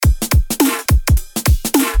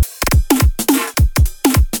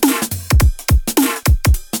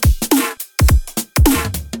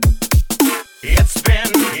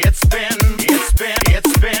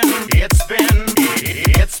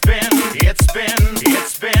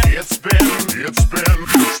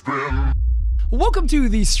Welcome to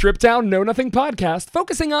the Stripped Down Know Nothing podcast,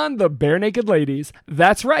 focusing on the bare naked ladies.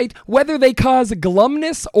 That's right, whether they cause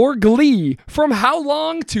glumness or glee, from how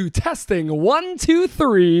long to testing 1, 2,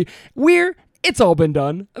 3, we're It's All Been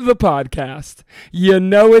Done, the podcast. You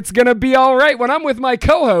know it's gonna be all right when I'm with my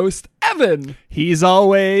co-host, Evan. He's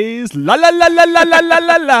always la la la la la la la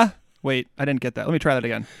la la. Wait, I didn't get that. Let me try that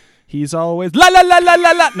again. He's always la la la la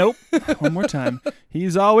la la. Nope. One more time.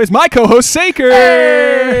 He's always my co-host, Saker.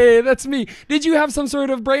 Hey, that's me. Did you have some sort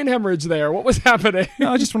of brain hemorrhage there? What was happening?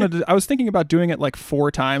 No, I was thinking about doing it like 4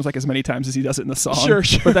 times, like as many times as he does it in the song. Sure.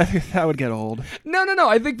 But that would get old. No.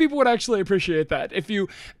 I think people would actually appreciate that.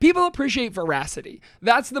 People appreciate veracity.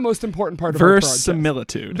 That's the most important part of our project.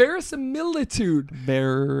 Verisimilitude.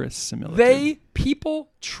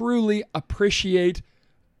 People truly appreciate.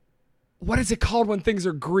 What is it called when things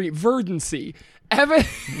are green? Verdancy. Evan.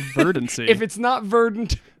 Verdancy. If it's not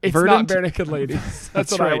verdant, it's not bare naked ladies.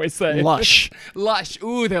 That's what right. I always say. Lush. Lush.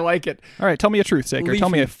 Ooh, they like it. All right, tell me a truth, Saker. Leafy. Tell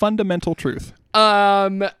me a fundamental truth.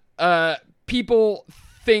 People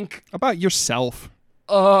think about yourself.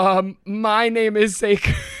 My name is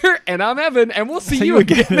Saker, and I'm Evan, and we'll see you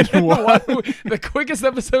again in the quickest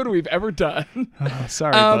episode we've ever done. Oh,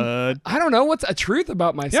 sorry, bud. I don't know what's a truth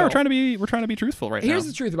about myself. Yeah, we're trying to be truthful right now. Here's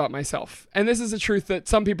the truth about myself, and this is a truth that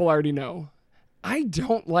some people already know. I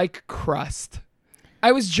don't like crust.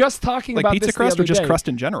 I was just talking about pizza this crust the or other just day. crust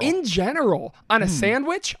in general? In general, on a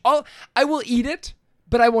sandwich, I will eat it,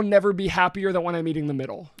 but I will never be happier than when I'm eating the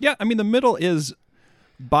middle. Yeah, I mean the middle is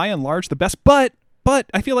by and large the best, but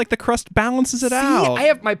I feel like the crust balances it out. I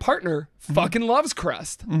have my partner fucking loves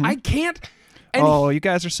crust. I can't. And you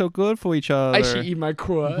guys are so good for each other. I should eat my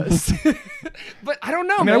crust. But I don't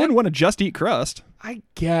know, I mean, man. I wouldn't want to just eat crust. I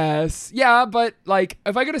guess. Yeah, but like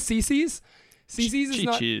if I go to CC's is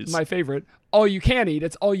not Cheese. my favorite. All you can eat,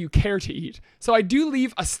 it's all you care to eat. So I do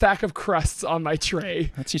leave a stack of crusts on my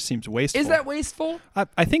tray. That just seems wasteful. Is that wasteful?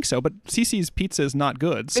 I think so, but CC's pizza is not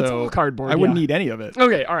good, so It's all cardboard. I wouldn't eat any of it.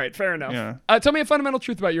 Okay, all right, fair enough. Yeah. Tell me a fundamental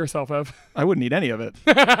truth about yourself, Ev. I wouldn't eat any of it.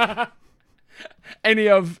 Any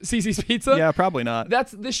of CC's pizza? Yeah, probably not.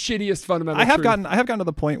 That's the shittiest fundamental I have truth. gotten to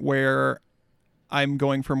the point where I'm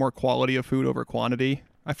going for more quality of food over quantity.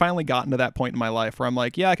 I finally gotten to that point in my life where I'm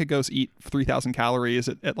like, yeah, I could go eat 3,000 calories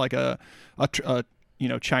at like a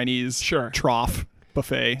Chinese trough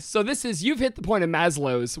buffet. So you've hit the point of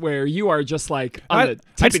Maslow's where you are just like on the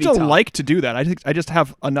tippity I'd still top. like to do that. I just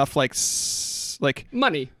have enough like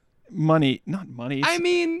money, not money. I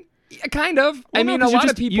mean, kind of. Well, I mean, a lot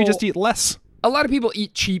of people. You just eat less. A lot of people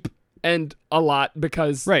eat cheap and a lot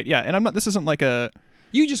because. Right. Yeah. And this isn't like a.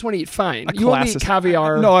 You just want to eat fine. You only eat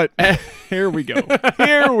caviar. No. Here we go.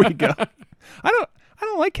 Here we go. I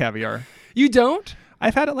don't like caviar. You don't?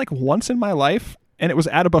 I've had it like once in my life, and it was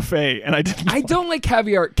at a buffet, and I didn't. I don't like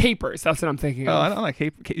caviar. Capers. That's what I'm thinking of. I don't like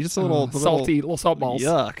capers. Just a little salty, little salt balls.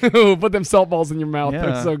 Yuck. Put them salt balls in your mouth. Yeah.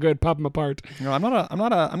 They're so good. Pop them apart. No, I'm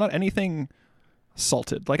not anything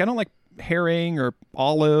salted. Like I don't like herring or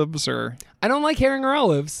olives or. I don't like herring or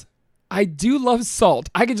olives. I do love salt.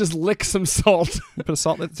 I could just lick some salt. You put a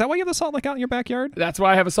salt. Is that why you have the salt lick out in your backyard? That's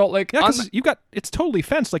why I have a salt lick. Yeah, because it's totally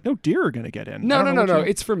fenced. Like no deer are gonna get in. No.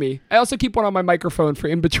 It's for me. I also keep one on my microphone for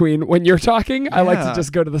in between when you're talking. Yeah. I like to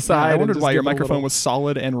just go to the side. Yeah, I wondered and why your microphone was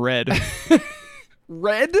solid and red.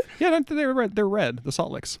 Red? Yeah, they're red. They're red. The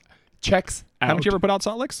salt licks. Checks out. Haven't you ever put out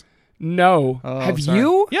salt licks? No. Oh, have sorry.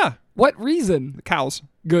 you? Yeah. What reason? The cows.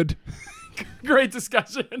 Good. Great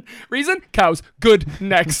discussion. Reason? Cows. Good.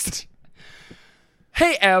 Next.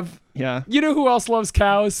 Hey, Ev. Yeah. You know who else loves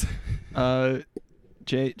cows?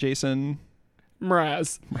 Jason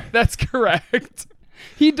Mraz. That's correct.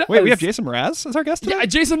 He does. Wait, we have Jason Mraz as our guest today? Yeah,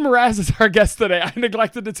 Jason Mraz is our guest today. I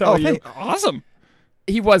neglected to tell you. Awesome.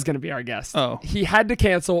 He was going to be our guest. Oh. He had to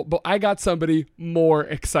cancel, but I got somebody more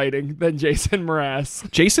exciting than Jason Mraz.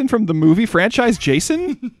 Jason from the movie franchise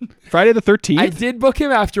Jason? Friday the 13th? I did book him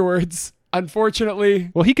afterwards. Unfortunately.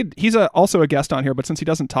 Well, he's also a guest on here, but since he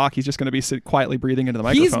doesn't talk, he's just going to be quietly breathing into the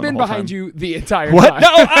microphone. He's been behind time. you the entire what?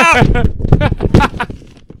 time. No! Ah!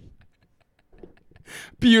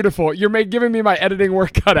 Beautiful. You're giving me my editing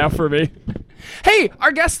work cut out for me. Hey,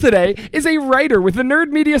 our guest today is a writer with the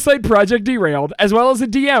nerd media site Project Derailed, as well as a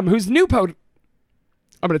DM whose new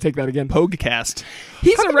I'm going to take that again. Pogcast.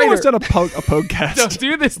 He's a writer. I've done a podcast. Don't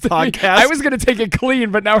do this to podcast. me. I was going to take it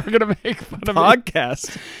clean, but now we're going to make fun of me.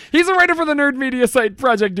 Podcast. He's a writer for the nerd media site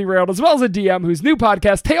Project Derailed, as well as a DM whose new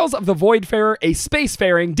podcast, Tales of the Voidfarer, a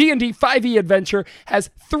spacefaring D&D 5e adventure,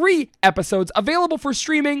 has 3 episodes available for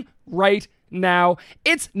streaming right now.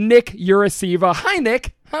 It's Nick Urasiva. Hi,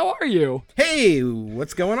 Nick. How are you? Hey,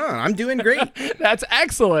 what's going on? I'm doing great. That's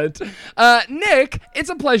excellent. Nick, it's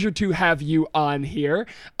a pleasure to have you on here.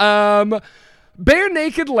 Bare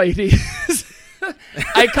Naked Ladies.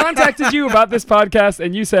 I contacted you about this podcast,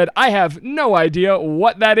 and you said, I have no idea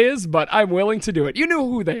what that is, but I'm willing to do it. You know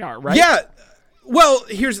who they are, right? Yeah. Well,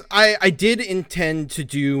 I did intend to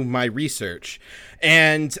do my research.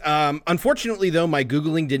 And unfortunately, though, my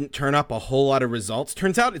Googling didn't turn up a whole lot of results.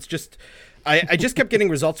 Turns out it's just... I just kept getting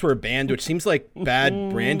results for a band, which seems like bad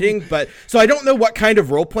branding. But so I don't know what kind of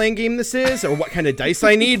role-playing game this is or what kind of dice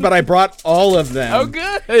I need, but I brought all of them. Oh,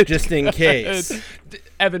 good. Just in case.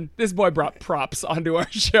 Evan, this boy brought props onto our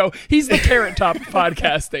show. He's the Carrot Top of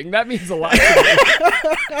podcasting. That means a lot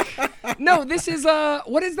to me. No, this is,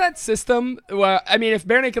 what is that system? Well, I mean, if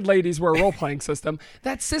Bare Naked Ladies were a role-playing system,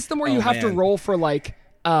 that system where you have to roll for like,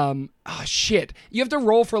 you have to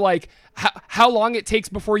roll for like, how long it takes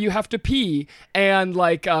before you have to pee, and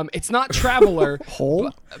like it's not Traveler.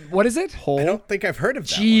 Hole? What is it? Hole? I don't think I've heard of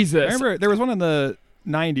that Jesus. I remember there was one in the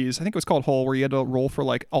 90s. I think it was called Hole, where you had to roll for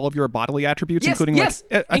like all of your bodily attributes, including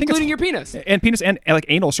including your penis and penis and like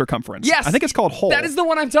anal circumference. Yes, I think it's called Hole. That is the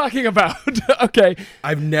one I'm talking about. Okay.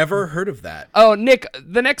 I've never heard of that. Oh, Nick,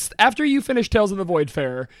 after you finish Tales of the Void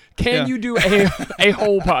Fair, can you do a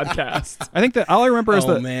whole podcast? I think that all I remember is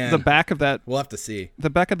the back of that. We'll have to see. The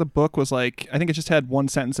back of the book was like, I think it just had one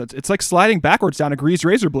sentence. It's like sliding backwards down a greased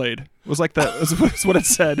razor blade. Was like was what it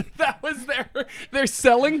said. That was their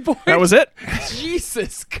selling point. That was it.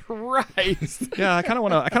 Jesus Christ. Yeah, I kind of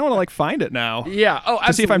want to like find it now. Yeah. Oh,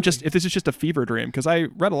 absolutely. To see if this is just a fever dream, because I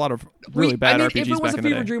read a lot of really bad RPGs back in the day. If it was a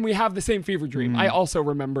fever dream, we have the same fever dream. I also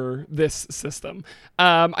remember this system.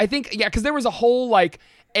 I think because there was a whole like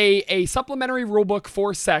a supplementary rulebook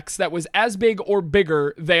for sex that was as big or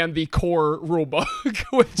bigger than the core rulebook,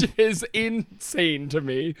 which is insane to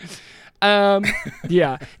me.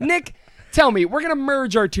 Yeah. Nick, tell me, we're going to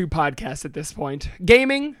merge our two podcasts at this point.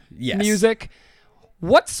 Gaming, music.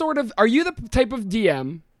 What sort of, are you the type of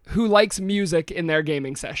DM who likes music in their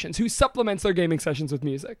gaming sessions, who supplements their gaming sessions with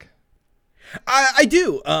music? I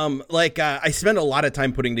do. I spend a lot of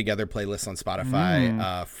time putting together playlists on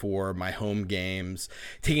Spotify for my home games,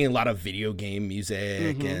 taking a lot of video game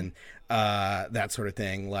music and that sort of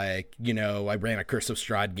thing. Like, I ran a Curse of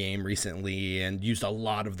Strahd game recently and used a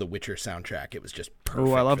lot of the Witcher soundtrack. It was just perfect.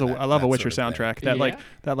 Oh, I love a Witcher soundtrack.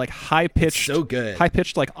 That like high pitched, so good. High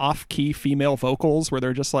pitched like off key female vocals where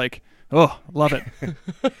they're just like, oh, love it.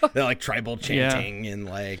 They're like tribal chanting and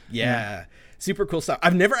like super cool stuff.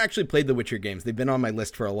 I've never actually played the Witcher games. They've been on my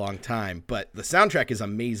list for a long time, but the soundtrack is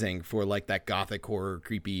amazing for like that gothic horror,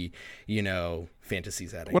 creepy, fantasy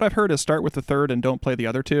setting. What I've heard is start with the third and don't play the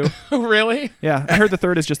other two. Really? Yeah, I heard the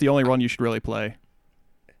third is just the only one you should really play.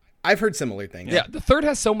 I've heard similar things. Yeah, the third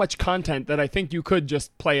has so much content that I think you could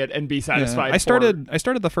just play it and be satisfied. Yeah. I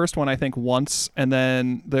started the first one I think once, and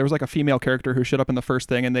then there was like a female character who showed up in the first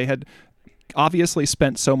thing, and they had obviously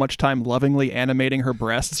spent so much time lovingly animating her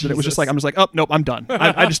breasts that it was just like, I'm just like, oh nope, I'm done.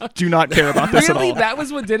 I just do not care about this at all. Really? That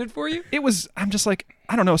was what did it for you? It was, I'm just like,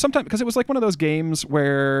 I don't know, sometimes, because it was like one of those games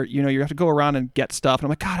where, you have to go around and get stuff, and I'm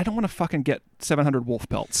like, God, I don't want to fucking get 700 wolf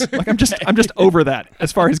pelts. Like, I'm just over that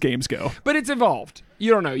as far as games go. But it's evolved.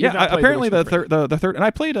 You don't know. Apparently the third, and I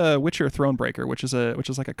played Witcher Thronebreaker, which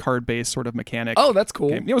is like a card-based sort of mechanic. Oh, that's cool.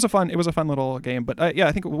 Game. It was a fun little game, but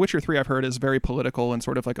I think Witcher 3 I've heard is very political and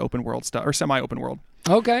sort of like open world stuff, or semi-open world.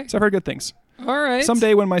 Okay. So I've heard good things. All right.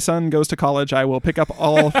 Someday when my son goes to college, I will pick up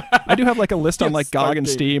all. I do have like a list on like GOG and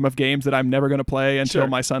Steam of games that I'm never going to play until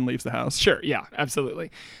my son leaves the house. Sure. Yeah.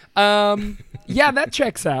 Absolutely. That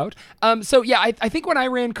checks out. I think when I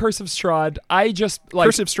ran Curse of Strahd, I just like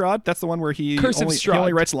Curse of Strahd. That's the one where he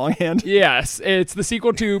only writes longhand. Yes, it's the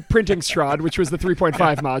sequel to Printing Strahd, which was the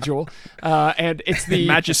 3.5 module, and it's the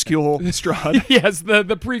Majuscule Strahd. Yes, the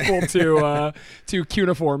prequel to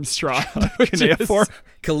Cuneiform Strahd. Cuneiform.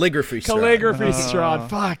 Calligraphy Strahd.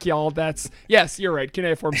 Fuck, y'all. Yes, you're right.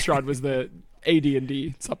 Cuneiform Strahd was the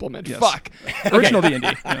AD&D supplement. Yes. Fuck. Original D&D.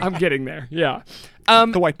 Yeah. I'm getting there. Yeah.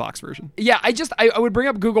 The white box version. Yeah, I would bring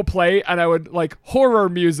up Google Play and I would like horror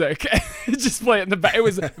music, just play it in the back. It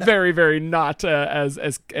was very, very not as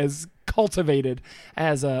cultivated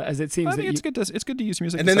as it seems. I think it's good to use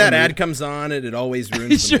music. And then that ad comes on and it always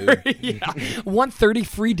ruins the mood. Yeah. 130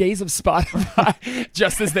 free days of Spotify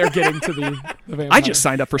just as they're getting to the vampire. I just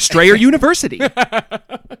signed up for Strayer University.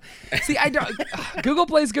 See, I don't. Google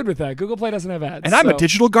Play's good with that. Google Play doesn't have ads. And I'm a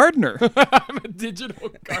digital gardener. I'm a digital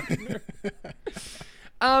gardener.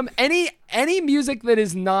 Any music that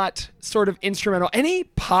is not sort of instrumental, any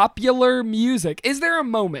popular music. Is there a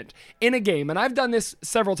moment in a game, and I've done this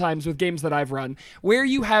several times with games that I've run, where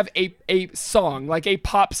you have a song, like a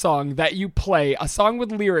pop song that you play, a song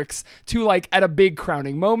with lyrics to like at a big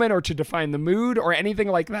crowning moment or to define the mood or anything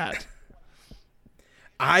like that?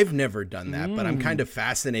 I've never done that, but I'm kind of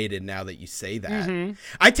fascinated now that you say that.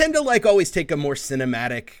 I tend to like always take a more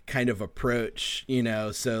cinematic kind of approach, you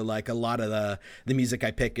know, so like a lot of the music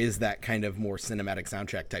I pick is that kind of more cinematic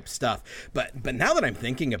soundtrack type stuff. But now that I'm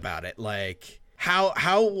thinking about it, like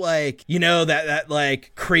how like, you know, that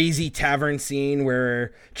like crazy tavern scene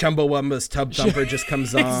where Chumbawamba's Tub Thumper just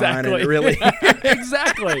comes on Exactly. and it really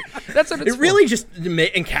Exactly. That's what it's it really just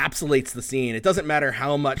encapsulates the scene. It doesn't matter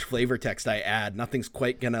how much flavor text I add. Nothing's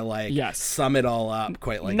quite going to like sum it all up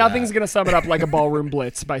quite like Nothing's that. going to sum it up like a Ballroom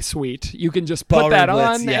Blitz by Sweet. You can just put Ballroom that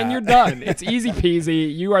Blitz, on yeah. and you're done. It's easy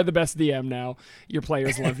peasy. You are the best DM now. Your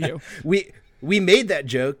players love you. We made that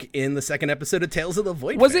joke in the second episode of Tales of the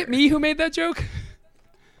Void Was Fair. it me who made that joke?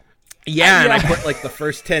 Yeah, and I put like the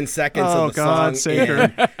first 10 seconds of the God, song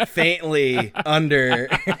in faintly under.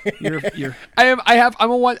 I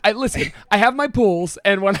have my pools,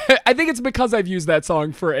 and when I think it's because I've used that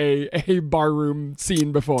song for a barroom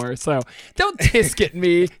scene before. So don't tisket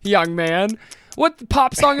me, young man. What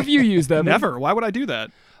pop song have you used, Evan? Never. Why would I do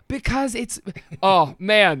that? Because it's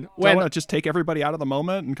man, Do I want to just take everybody out of the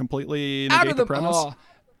moment and completely out negate of the premise?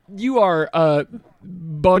 You are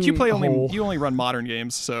But you only run modern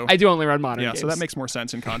games, so I do only run modern yeah, games. so that makes more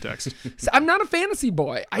sense in context. So I'm not a fantasy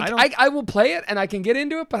boy. I will play it and I can get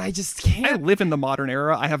into it, but I just I can't. live in the modern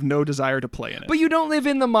era. I have no desire to play in it. But you don't live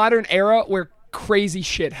in the modern era where crazy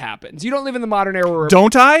shit happens. You don't live in the modern era where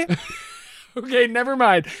Don't I? Okay, never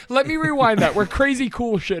mind. Let me rewind that. Where crazy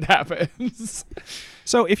cool shit happens.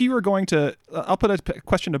 So if you were going to, I'll put a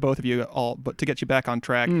question to both of you all, but to get you back on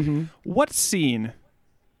track, what scene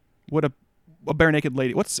would a bare naked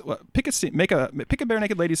lady? Pick a scene, pick a bare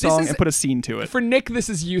naked lady song and put a scene to it. For Nick, this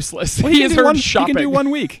is useless. Well, He has heard He shopping. can do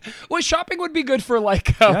 1 week. Well, shopping would be good for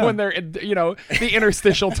like when they're the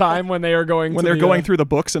interstitial time when they are going When to they're the, going through the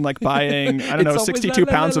books and like buying, I don't It's know, always 62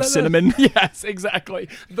 pounds of cinnamon. Yes, exactly.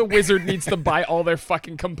 The wizard needs to buy all their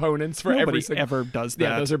fucking components for Nobody every single. ever does that.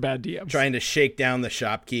 Yeah, those are bad DMs. Trying to shake down the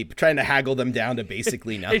shopkeep, trying to haggle them down to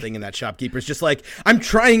basically nothing, and that shopkeeper's just like, I'm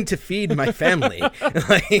trying to feed my family.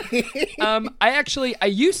 I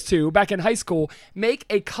used to, back in high school, make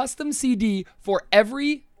a custom CD for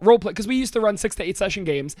every roleplay, because we used to run 6 to 8 session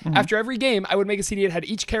games. After every game, I would make a CD that had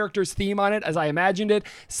each character's theme on it as I imagined it,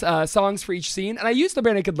 songs for each scene. And I used the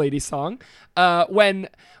Bare Naked Ladies song when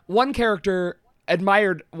one character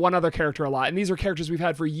admired one other character a lot, and these were characters we've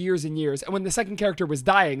had for years and years. And when the second character was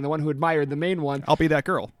dying, the one who admired the main one, I'll be that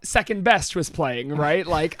girl. Second Best was playing, right?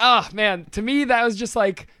 Like, man, to me that was just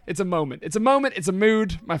like, it's a moment. It's a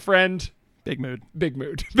mood, my friend. Big mood. Big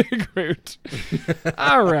mood. Big mood.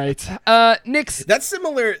 All right. Nick's. That's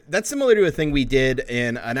similar to a thing we did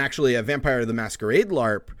in actually a Vampire the Masquerade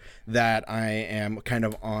LARP that I am kind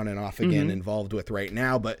of on and off again involved with right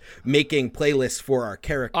now, but making playlists for our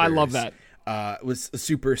characters. I love that. Was a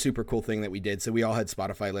super, super cool thing that we did. So we all had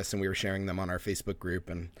Spotify lists and we were sharing them on our Facebook group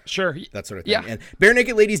and that sort of thing. Yeah. And Bare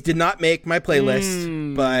Naked Ladies did not make my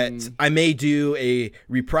playlist, but I may do a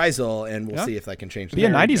reprisal and we'll see if I can change Be a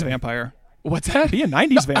 90s vampire. What's that? Be a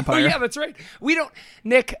 90s vampire. Oh, yeah, that's right. We don't...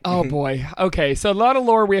 Nick, oh boy. Okay, so a lot of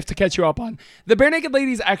lore we have to catch you up on. The Bare Naked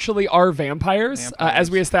Ladies actually are vampires. As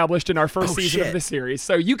we established in our first season of the series.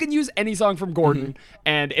 So you can use any song from Gordon,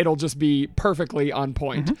 and it'll just be perfectly on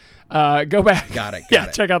point. Go back. Got it.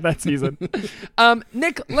 Check out that season.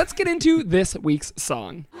 Nick, let's get into this week's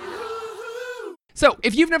song. So,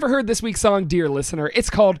 if you've never heard this week's song, dear listener, it's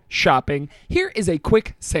called Shopping. Here is a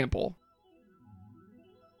quick sample.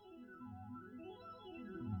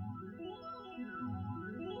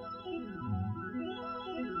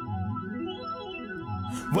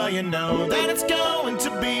 Well, you know that it's going to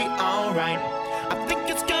be alright. I think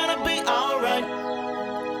it's gonna be alright.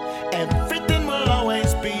 Everything will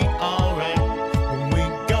always be alright when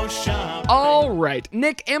we go shopping. All right.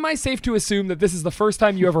 Nick, am I safe to assume that this is the first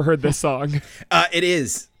time you ever heard this song? It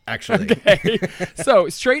is, actually. Okay. So,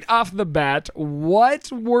 straight off the bat,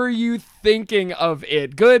 what were you thinking of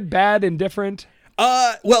it? Good, bad, indifferent?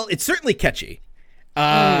 Well, it's certainly catchy.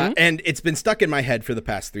 And it's been stuck in my head for the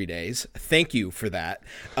past 3 days. Thank you for that.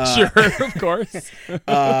 Sure, of course.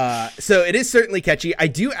 So it is certainly catchy. I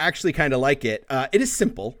do actually kind of like it. It is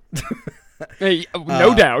simple. Hey,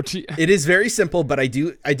 no doubt. It is very simple, but I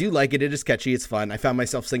do like it. It is catchy. It's fun. I found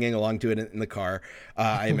myself singing along to it in the car.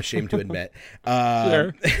 I am ashamed to admit.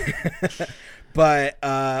 Sure. But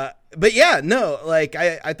But yeah, no, like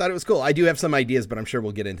I thought it was cool. I do have some ideas, but I'm sure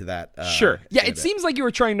we'll get into that. Sure. Yeah, it seems like you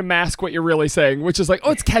were trying to mask what you're really saying, which is like,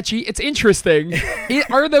 oh, it's catchy, it's interesting.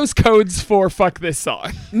 Are those codes for fuck this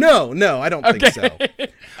song? No, I don't think so.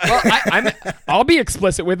 Well, I'll be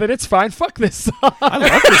explicit with it. It's fine. Fuck this song. I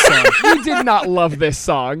love this song. You did not love this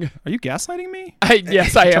song. Are you gaslighting me?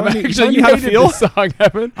 Yes, I am. telling me- Actually, telling me you how to hated feel? this song,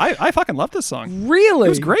 Evan. I fucking love this song. Really? It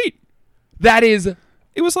was great. That is.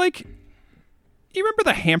 It was like, you remember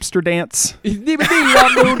the hamster dance? It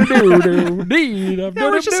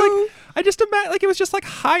was just like, I just imagine, like, it was just like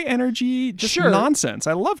high energy, just Sure. nonsense.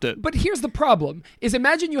 I loved it. But here's the problem: is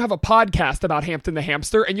imagine you have a podcast about Hampton the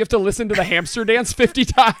hamster, and you have to listen to the hamster dance 50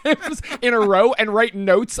 times in a row and write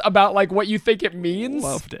notes about like what you think it means.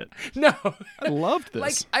 Loved it. No, I loved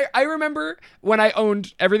this. like I remember when I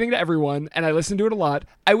owned Everything to Everyone and I listened to it a lot.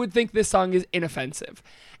 I would think this song is inoffensive,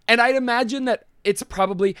 and I'd imagine that it's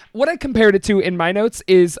probably what I compared it to in my notes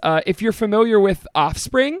is if you're familiar with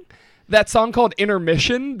Offspring. That song called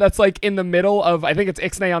Intermission that's like in the middle of I think it's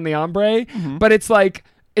Ixnay on the Hombre, but it's like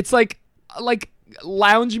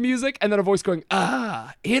lounge music and then a voice going,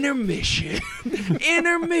 intermission.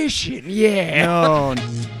 Intermission, yeah. no,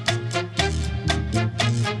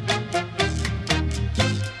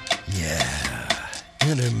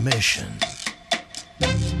 Intermission.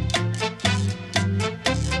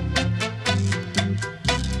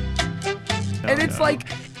 And it's like,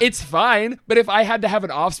 it's fine, but if I had to have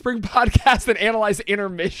an Offspring podcast and analyze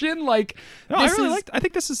Intermission, like, no, I really liked. I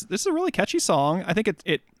think this is a really catchy song. I think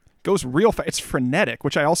it goes real fast. It's frenetic,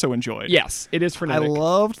 which I also enjoyed. Yes, it is frenetic. I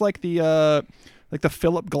loved like the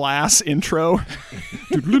Philip Glass intro.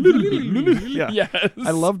 Yeah, Yes.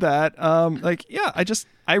 I love that.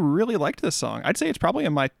 I really liked this song. I'd say it's probably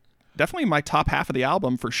definitely my top half of the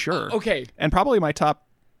album for sure. Okay. And probably my top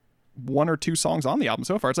 1 or 2 songs on the album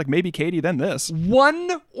so far. It's like maybe Katie, then this.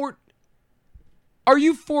 Are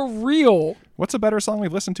you for real? What's a better song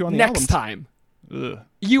we've listened to on the Next album? time. Ugh.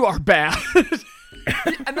 You are bad.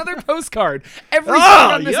 Another postcard. Every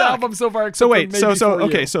song on this yuck. album so far. So except wait, for so Maybe For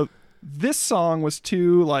okay, You. so this song was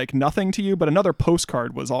too like nothing to you, but another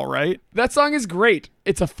postcard was all right. That song is great.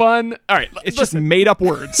 It's a fun. All right, It's just made up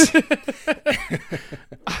words.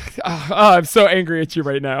 I'm so angry at you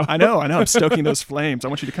right now. I know. I'm stoking those flames. I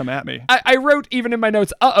want you to come at me. I wrote even in my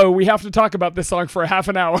notes, we have to talk about this song for a half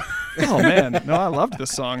an hour. Oh man, no, I loved this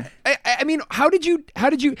song. I mean, how did you,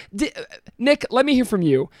 Nick, let me hear from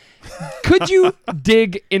you. Could you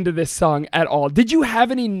dig into this song at all? Did you have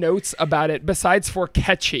any notes about it besides for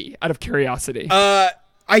catchy, out of curiosity?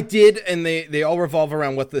 I did, and they all revolve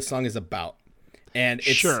around what this song is about. And it's,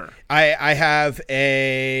 Sure. I have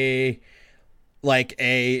a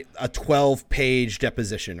 12-page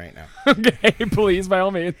deposition right now. Okay, please, by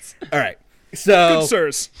all means. All right. So Good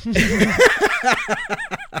sirs.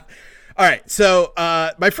 all right. So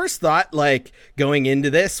my first thought, like going into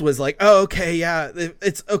this, was like, oh, okay, yeah,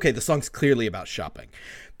 it's okay. The song's clearly about shopping.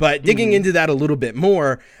 But digging into that a little bit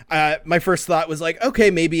more, my first thought was like, okay,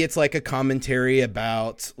 maybe it's like a commentary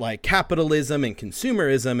about like capitalism and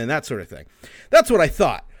consumerism and that sort of thing. That's what I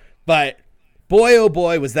thought. But boy, oh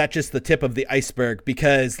boy, was that just the tip of the iceberg,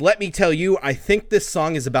 because let me tell you, I think this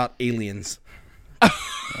song is about aliens.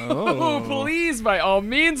 Oh, please, by all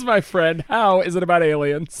means, my friend. How is it about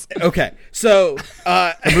aliens? Okay, so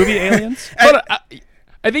The movie Aliens. Hold on,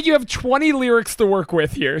 I think you have 20 lyrics to work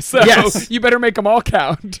with here, so Yes. you better make them all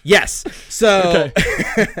count. yes. So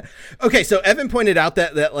okay, so Evan pointed out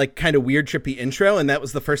that like kind of weird trippy intro, and that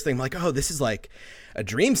was the first thing. I'm like, oh, this is like a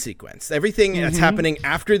dream sequence. Everything that's happening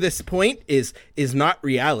after this point is not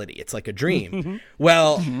reality. It's like a dream.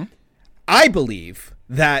 Well, I believe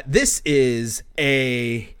that this is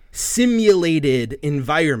a simulated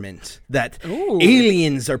environment that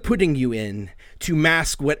aliens are putting you in to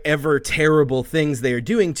mask whatever terrible things they are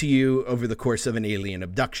doing to you over the course of an alien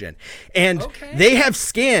abduction. And they have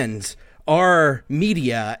scanned our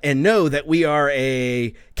media and know that we are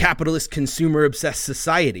a capitalist, consumer-obsessed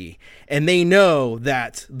society. And they know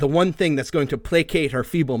that the one thing that's going to placate our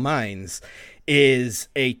feeble minds is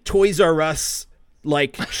a Toys R Us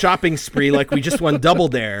like shopping spree like we just won Double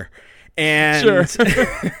Dare. And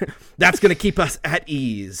that's going to keep us at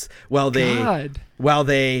ease while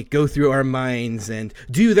they go through our minds and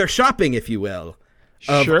do their shopping, if you will,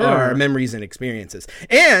 of our memories and experiences.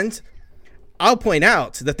 And I'll point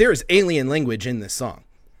out that there is alien language in this song.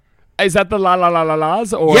 Is that the la la la la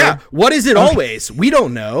la's? Or Yeah. What is it always? We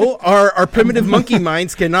don't know. Our primitive monkey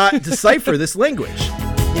minds cannot decipher this language.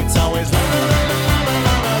 It's always let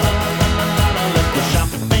the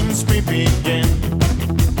shopping spree begin.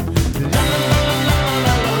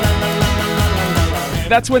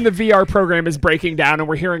 That's when the VR program is breaking down and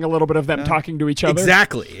we're hearing a little bit of them talking to each other.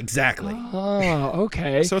 Exactly. Oh,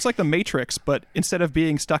 okay. So it's like the Matrix, but instead of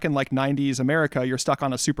being stuck in like 90s America, you're stuck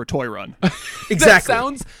on a Super Toy Run. Exactly. That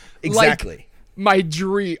sounds exactly. like my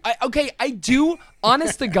dream. I do.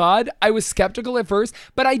 Honest to God, I was skeptical at first,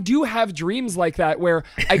 but I do have dreams like that where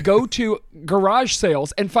I go to garage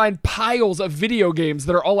sales and find piles of video games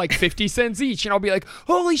that are all like 50 cents each. And I'll be like,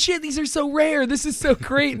 holy shit, these are so rare. This is so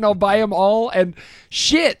great. And I'll buy them all. And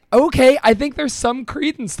shit, okay, I think there's some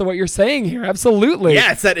credence to what you're saying here. Absolutely.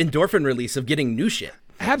 Yeah, it's that endorphin release of getting new shit.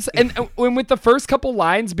 And with the first couple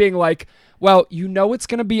lines being like, well, you know it's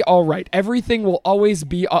going to be all right. Everything will always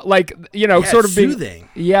be like, sort of soothing.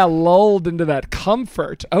 Lulled into that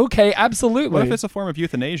comfort. Okay, absolutely. What if it's a form of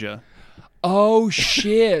euthanasia? Oh,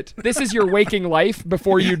 shit. This is your waking life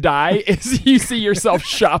before you die, is you see yourself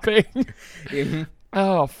shopping. Mm-hmm.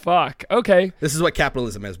 Oh, fuck. Okay. This is what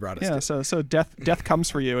capitalism has brought us to. So death comes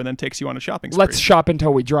for you and then takes you on a shopping spree. Let's shop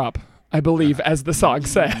until we drop, I believe, as the song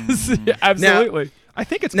says. Absolutely. I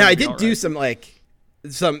think it's Now, I gonna be did all do right. some like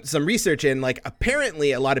some research in like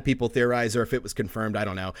apparently a lot of people theorize, or if it was confirmed, I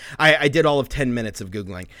don't know. I did all of 10 minutes of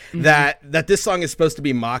Googling that this song is supposed to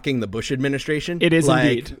be mocking the Bush administration. It is like,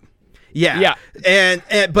 indeed. Yeah. And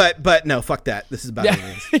but no, fuck that. This is about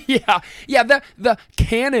aliens. Yeah. The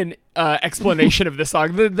canon explanation of this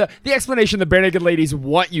song, the explanation the Bare Naked Ladies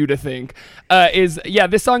want you to think is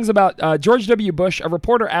this song's about George W. Bush. A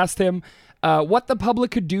reporter asked him what the public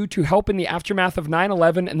could do to help in the aftermath of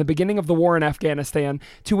 9/11 and the beginning of the war in Afghanistan,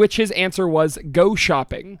 to which his answer was, go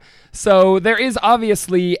shopping. So there is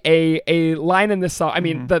obviously a line in this song. I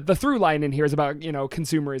mean, the through line in here is about,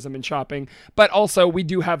 consumerism and shopping, but also we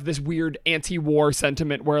do have this weird anti-war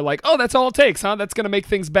sentiment where like, oh, that's all it takes, huh? That's going to make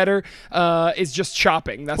things better, is just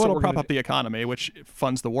shopping. That's Well, what it'll we're prop gonna up the economy, which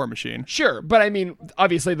funds the war machine. Sure, but I mean,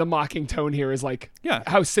 obviously the mocking tone here is like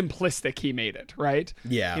how simplistic he made it, right?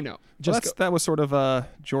 Yeah. That was sort of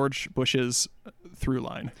George Bush's through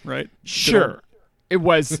line, right? Sure. It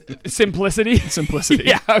was simplicity. Simplicity.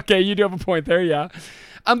 Yeah, okay, you do have a point there, yeah.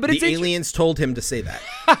 But The aliens told him to say that.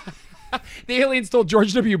 The aliens told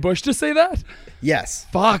George W. Bush to say that? Yes.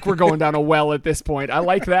 Fuck, we're going down a well at this point. I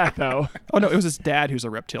like that, though. Oh, no, it was his dad who's a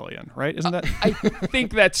reptilian, right? Isn't that? I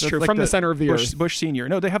think that's true, like from the center of the earth. Bush Senior.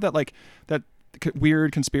 No, they have that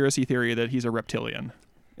weird conspiracy theory that he's a reptilian.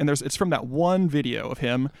 And it's from that one video of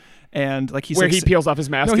him, and like where he peels off his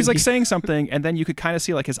mask. No, he's like saying something, and then you could kind of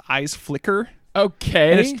see like his eyes flicker.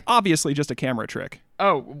 Okay. And it's obviously just a camera trick.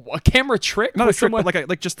 Oh, a camera trick? Not a With trick, someone-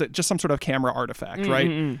 but just some sort of camera artifact,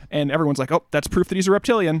 right? And everyone's like, oh, that's proof that he's a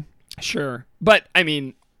reptilian. Sure. But, I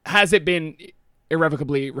mean, has it been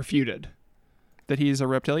irrevocably refuted? That he's a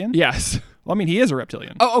reptilian? Yes. Well, I mean, he is a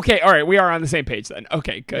reptilian. Oh, okay. All right. We are on the same page then.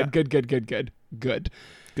 Okay. Good. Yeah.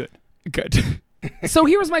 Good. So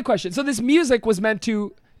here was my question. So this music was meant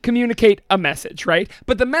to communicate a message, right?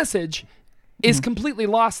 But the message is completely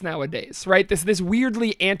lost nowadays, right? This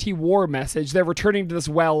weirdly anti-war message. They're returning to this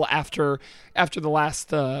well after the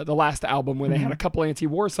last album where they had a couple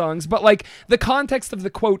anti-war songs, but like the context of the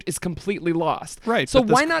quote is completely lost. Right. So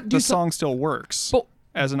but why not do the song still works But-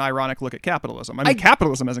 as an ironic look at capitalism. I mean,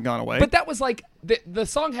 capitalism hasn't gone away. But that was like the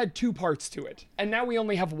song had two parts to it, and now we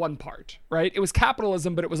only have one part, right? It was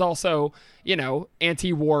capitalism, but it was also,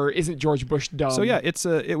 anti-war. Isn't George Bush dumb? So yeah, it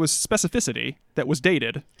was specificity that was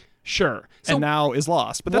dated Sure. So and now is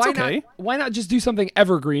lost. But that's okay. Why not just do something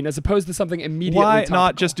evergreen as opposed to something immediately Why topical?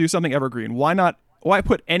 not just do something evergreen? Why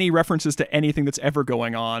put any references to anything that's ever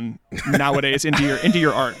going on nowadays into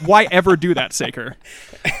your art? Why ever do that, Saker?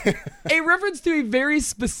 A reference to a very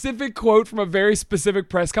specific quote from a very specific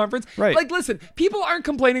press conference. Right. Like, listen, people aren't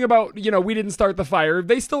complaining about, we didn't start the fire.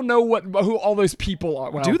 They still know who all those people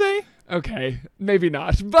are. Well, Do they? Okay, maybe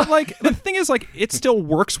not. But Like, the thing is, like, it still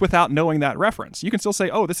works without knowing that reference. You can still say,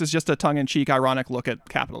 oh, this is just a tongue-in-cheek, ironic look at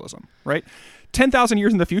capitalism, right? 10,000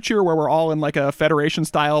 years in the future where we're all in like a federation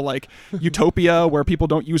style like utopia where people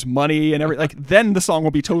don't use money and everything, like then the song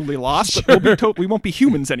will be totally lost, but we won't be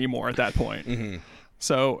humans anymore at that point.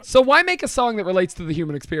 So why make a song that relates to the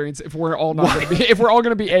human experience if we're all not gonna be, if we're all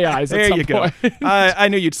going to be AIs at there some you go. point? I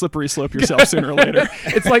knew you'd slippery slope yourself sooner or later.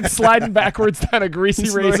 It's like sliding backwards down a greasy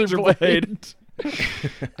razor blade.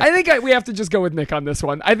 I think we have to just go with Nick on this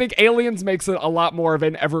one. I think Aliens makes it a lot more of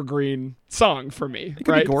an evergreen song for me. It could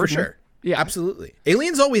right? be Gordon. For sure. Yeah. Absolutely.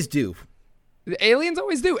 Aliens always do. The aliens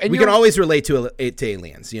always do. And We can always relate to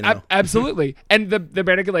aliens, Absolutely. And the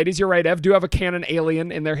Bare Naked Ladies, you're right, Ev, do have a canon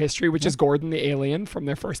alien in their history, which is Gordon the alien from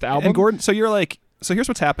their first album. And Gordon, so here's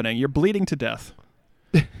what's happening. You're bleeding to death.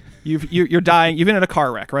 You're dying. You've been in a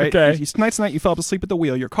car wreck, right? Okay. Tonight's the night you fell asleep at the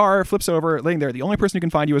wheel. Your car flips over, laying there. The only person who can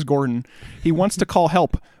find you is Gordon. He wants to call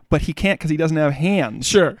help, but he can't because he doesn't have hands.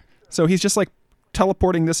 Sure. So he's just like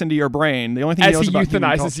teleporting this into your brain. The only thing As he knows he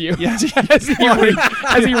about euthanizes you. Yes.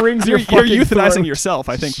 as he rings your You're fucking euthanizing throat. yourself,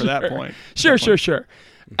 I think, for that point. Sure.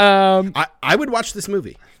 I would watch this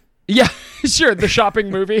movie. Yeah, sure. The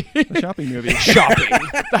shopping movie. The shopping movie. Shopping.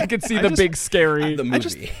 I could see the just- big scary. The I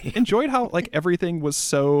just movie. enjoyed how like everything was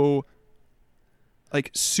so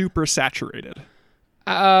like super saturated.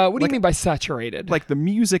 What do you mean by saturated? Like the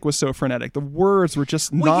music was so frenetic. The words were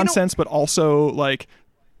just Well, you know- nonsense, but also like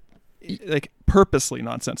purposely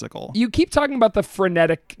nonsensical. you keep talking about the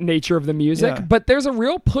frenetic nature of the music, Yeah. but there's a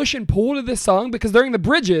real push and pull to this song because during the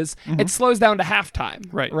bridges, it slows down to halftime.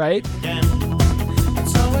 Right. Right? again.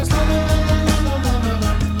 It's always la, la, la, la, la,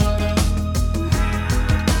 la, la, la.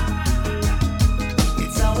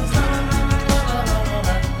 It's always la, la, la, la,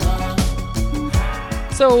 la, la, la.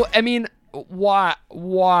 So, I mean, why?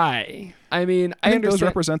 I mean, I I think those understand.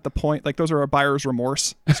 represent the point. Like those are a buyer's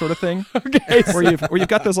remorse sort of thing. Okay, where you've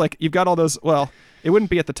got those you've got all those. Well, it wouldn't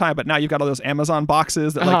be at the time, but now you've got all those Amazon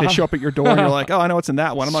boxes that they show up at your door, and you're like, oh, I know what's in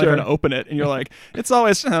that one. I'm not Sure. going to open it, and you're like, it's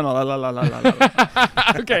always la, la, la, la, la, la, la.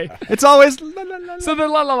 okay. It's always la, la, la, la. So the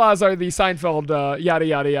la la la's are the Seinfeld yada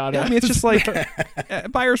yada yada. I mean, it's just like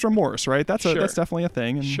buyer's remorse, right? That's Sure. that's definitely a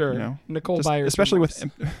thing. And, Sure. you know, Nicole just- Byers especially remorse.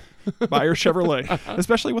 with Buyer Chevrolet,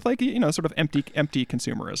 especially with like sort of empty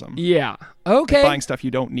consumerism, Yeah. Okay. buying stuff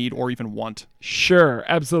you don't need or even want. Sure.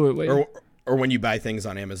 Absolutely. Or when you buy things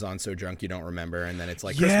on Amazon so drunk you don't remember, and then it's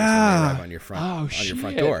like Yeah. Christmas when they arrive on your front Oh, on your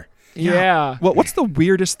front shit. door. yeah. Well, what's the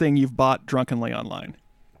weirdest thing you've bought drunkenly online?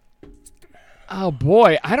 Oh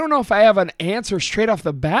boy, I don't know if I have an answer straight off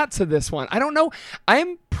the bat to this one. I don't know.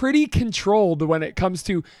 I'm pretty controlled when it comes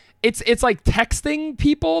to it's like texting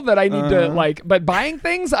people that I need to like, but buying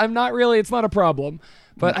things I'm not really. It's not a problem.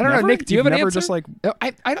 But I don't know, Never? Nick. Do you have You've an never answer? just, like- No,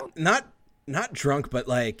 I don't. Not drunk, but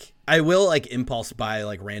like I will like impulse buy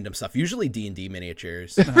like random stuff. Usually D&D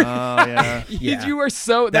miniatures. Oh yeah. Yeah. You are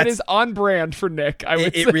so that That's- is on brand for Nick. I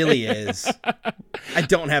would It say. really is. I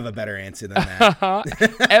don't have a better answer than that.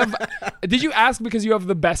 Did you ask because you have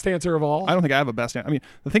the best answer of all? I don't think I have a best. I mean,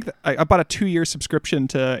 the thing that I bought a 2-year subscription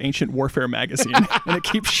to Ancient Warfare magazine, and it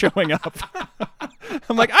keeps showing up.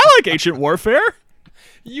 I'm like, I like Ancient Warfare.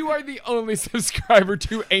 You are the only subscriber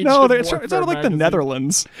to Ancient No, Warfare it's out of like the magazine.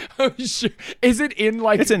 Netherlands. Oh, sure. Is it in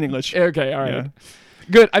like? It's in English. Okay, all right. Yeah.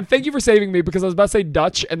 Good. Thank you for saving me because I was about to say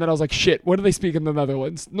Dutch, and then I was like, shit. What do they speak in the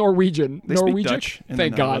Netherlands? Norwegian. They speak Norwegian. Dutch in the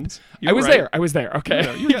Thank God. Netherlands. You I were was right. there. I was there. Okay.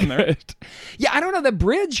 Yeah, you're getting there. Good. Yeah, I don't know. The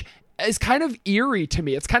bridge is kind of eerie to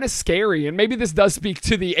me. It's kind of scary, and maybe this does speak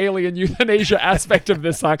to the alien euthanasia aspect of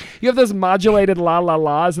this song. You have those modulated la la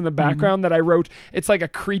la's in the background that I wrote. It's like a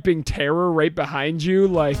creeping terror right behind you,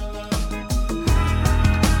 like.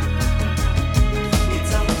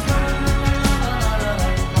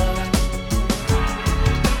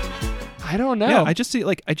 I don't know. Yeah, I just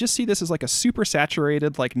see this as like a super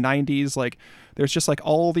saturated like 90s, like there's just like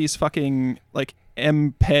all these fucking like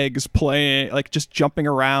MPEGs playing, like just jumping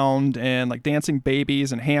around and like dancing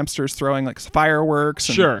babies and hamsters throwing like fireworks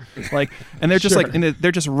and, Sure. like, and they're just Sure. like, and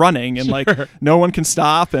they're just running and like no one can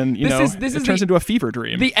stop, and This it is turns the- into a fever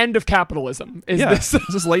dream. The end of capitalism is yeah, this.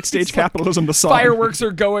 this is late stage It's like capitalism. The song Fireworks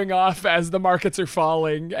are going off as the markets are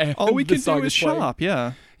falling. And all we the can song do is playing. shop.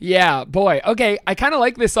 Yeah. Yeah, boy. Okay, I kind of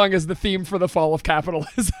like this song as the theme for the fall of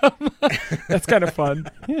capitalism. That's kind of fun.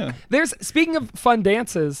 Yeah. Speaking of fun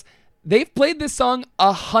dances, they've played this song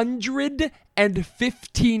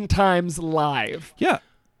 115 times live, Yeah.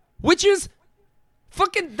 which is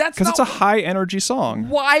fucking. That's Because not it's a high energy song.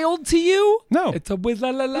 wild to you. No. It's a la la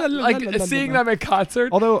la. La, la, Like la, la, la, seeing la. them in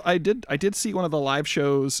concert. Although I did see one of the live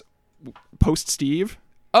shows post Steve,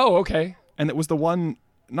 Oh, okay. and it was the one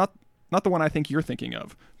not the one I think you're thinking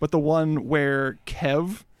of, but the one where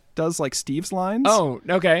Kev does like Steve's lines. Oh,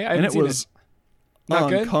 okay. I and haven't it seen was Not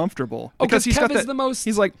good? uncomfortable. Oh, 'cause he's Kev got is that, the most-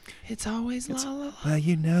 He's like, It's always la la la. well,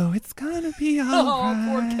 you know, it's gonna be Oh, alright.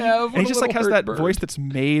 poor Kev. And he just like has that voice that's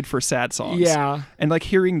made for sad songs. Yeah. And like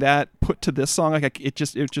hearing that put to this song, like it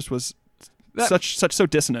just was That so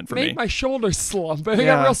dissonant for made me. my shoulders slump. I got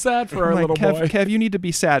Yeah. real sad for our I'm like, little Kev, boy. Kev, you need to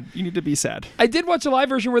be sad. You need to be sad. I did watch a live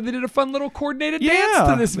version where they did a fun little coordinated dance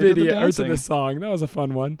Yeah, to this they did the video or to dancing. this song. That was a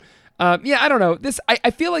fun one. Yeah, I don't know.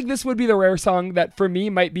 I feel like this would be the rare song that for me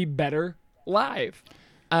might be better live.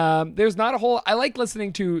 There's not a whole. I like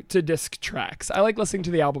listening to disc tracks. I like listening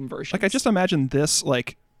to the album version. Like I just imagine this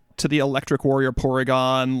like to the Electric Warrior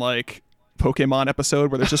Porygon like Pokemon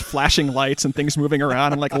episode where there's just flashing lights and things moving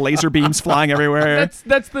around and like laser beams flying everywhere.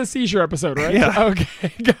 That's the seizure episode, right? Yeah.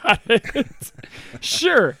 Okay, got it.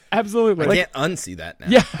 Sure, absolutely. I can't unsee that now.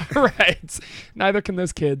 Yeah, right. Neither can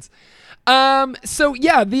those kids. So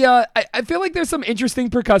yeah, I feel like there's some interesting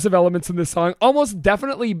percussive elements in this song. Almost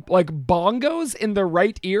definitely like bongos in the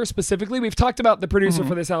right ear specifically. We've talked about the producer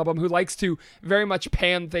for this album who likes to very much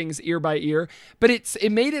pan things ear by ear, but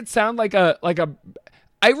it made it sound like a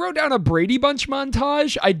I wrote down a Brady Bunch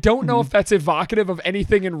montage. I don't know if that's evocative of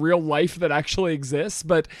anything in real life that actually exists,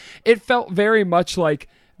 but it felt very much like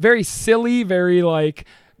very silly, very like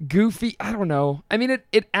goofy. I don't know. I mean,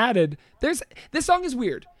 it added. This song is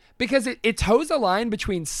weird because it toes a line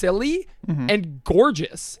between silly and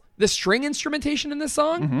gorgeous. The string instrumentation in this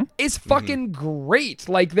song is fucking great.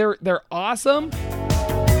 Like they're awesome.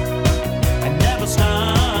 And never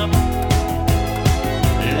stop.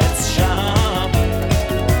 Let's shop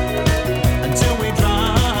until we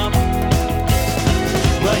drop.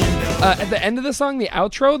 Well, you know. At the end of the song, the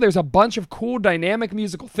outro, there's a bunch of cool dynamic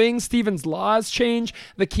musical things. Steven's laws change.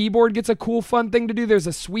 The keyboard gets a cool fun thing to do. There's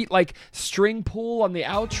a sweet like string pull on the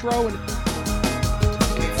outro. And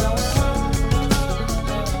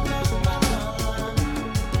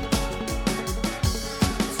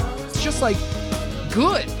it's just like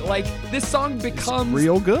good. Like this song becomes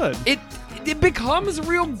Real good. It becomes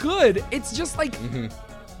real good. It's just like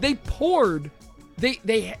they poured.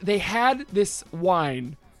 They had this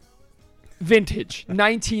wine. Vintage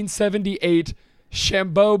 1978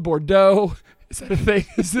 Chambeau Bordeaux. Is that a thing?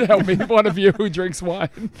 Help me, one of you who drinks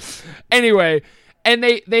wine. Anyway, and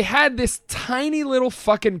they had this tiny little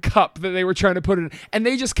fucking cup that they were trying to put in, and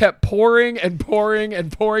they just kept pouring and pouring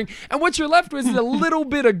and pouring. And what you're left with is a little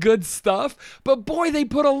bit of good stuff. But boy, they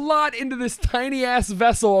put a lot into this tiny ass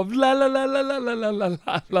vessel of la la la la la la la la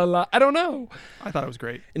la la la. I don't know. I thought it was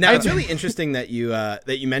great. Now it's really interesting that you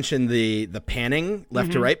mentioned the panning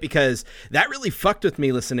left to right, because that really fucked with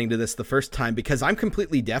me listening to this the first time, because I'm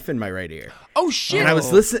completely deaf in my right ear. Oh shit! And I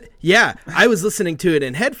was listening to it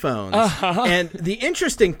in headphones. And the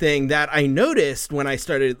interesting thing that I noticed when I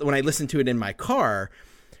listened to it in my car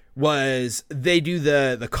was they do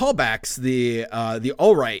the callbacks, the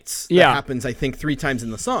all rights that happens I think 3 times in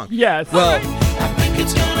the song. Yes. Well, I think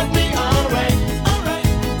it's gonna be alright.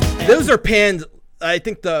 those are panned. I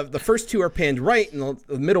think the first 2 are panned right, and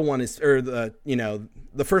the middle one is, or the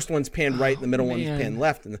first one's panned right, and the middle one's panned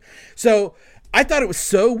left. And so I thought it was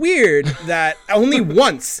so weird that only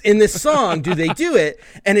once in this song do they do it,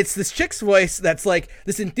 and it's this chick's voice that's like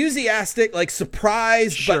this enthusiastic, like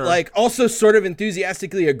surprised, but like also sort of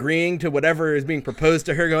enthusiastically agreeing to whatever is being proposed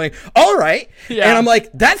to her, going, all right. Yeah. And I'm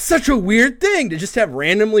like, that's such a weird thing to just have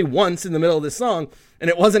randomly once in the middle of this song. And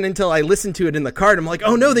it wasn't until I listened to it in the car, and I'm like,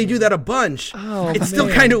 oh no, they do that a bunch. Oh, it's still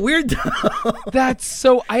kind of weird though. That's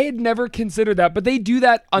so, I had never considered that, but they do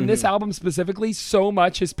that on this album specifically so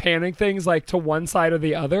much, is panning things like to one side or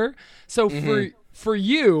the other. So for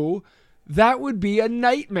you, that would be a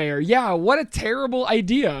nightmare. Yeah, what a terrible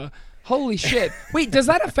idea. Holy shit. Wait, does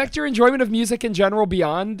that affect your enjoyment of music in general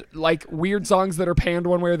beyond like weird songs that are panned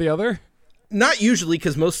one way or the other? Not usually,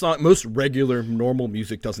 because most regular normal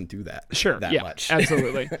music doesn't do that. Sure, that yeah, much.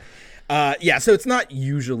 absolutely. So it's not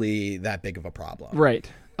usually that big of a problem.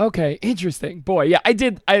 Right. Okay, interesting. Boy, yeah, I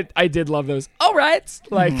did love those. All right.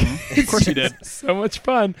 Like, Of course you did. So much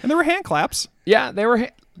fun. And there were hand claps. Yeah, they were.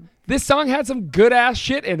 This song had some good ass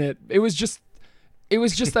shit in it. It was just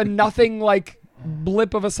a nothing like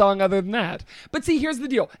blip of a song other than that. But see, here's the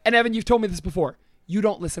deal. And Evan, you've told me this before. You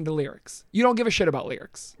don't listen to lyrics. You don't give a shit about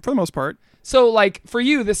lyrics. For the most part. So like for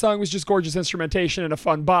you, this song was just gorgeous instrumentation and a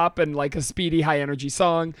fun bop and like a speedy, high energy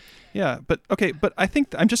song. Yeah, but I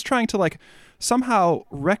think I'm just trying to like somehow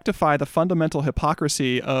rectify the fundamental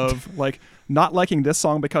hypocrisy of like not liking this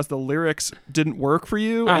song because the lyrics didn't work for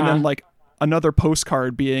you, and then like another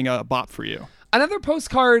postcard being a bop for you. Another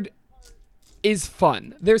postcard is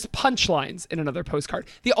fun. There's punchlines in another postcard.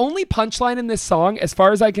 The only punchline in this song, as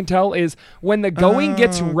far as I can tell, is when the going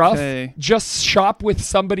gets rough, just shop with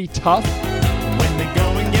somebody tough. When the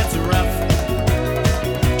going gets rough,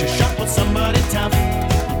 just shop with somebody tough.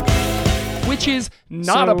 Which is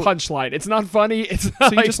not a punchline. It's not funny. It's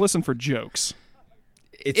not so you just listen for jokes.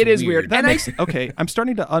 It is weird. That makes okay. I'm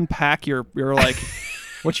starting to unpack your like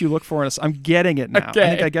what you look for in us. I'm getting it now. Okay. I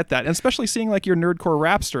think I get that, and especially seeing like your nerdcore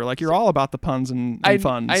rapster, like you're all about the puns and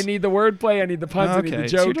funs. I need the wordplay. I need the puns. I need the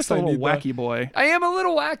jokes. So you're just a little wacky boy. I am a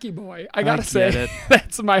little wacky boy. I gotta get say it.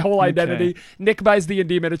 that's my whole identity. Nick buys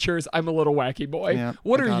D&D miniatures. I'm a little wacky boy. Yeah,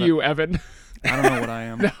 what are you, Evan? I don't know what I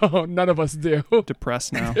am. No, none of us do.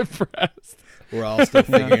 Depressed now. Depressed. We're all still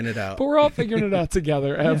figuring it out. But we're all figuring it out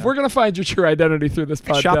together. Ev. We're going to find your true identity through this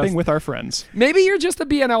podcast. Shopping with our friends. Maybe you're just a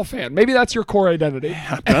BNL fan. Maybe that's your core identity.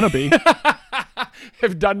 I'm gonna be.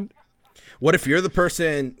 Have done. What if you're the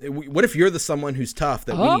person? What if you're the someone who's tough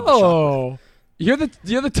that we need to shop with? Oh, you're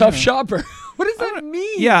the tough shopper. What does that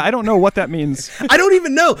mean? Yeah, I don't know what that means. I don't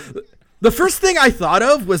even know. The first thing I thought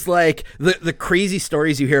of was like the crazy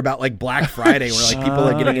stories you hear about like Black Friday, where like people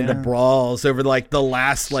are getting into brawls over like the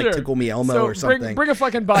last like Sure. Tickle Me Elmo So or something. Bring a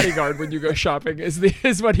fucking bodyguard when you go shopping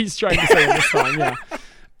is what he's trying to say in this song.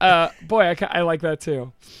 Yeah. Boy, I like that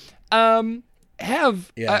too.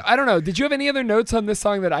 Yeah. I don't know. Did you have any other notes on this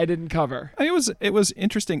song that I didn't cover? I mean, it was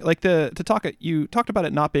interesting. Like you talked about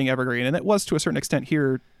it not being evergreen, and it was to a certain extent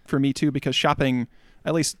here for me too, because shopping,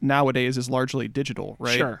 at least nowadays, is largely digital,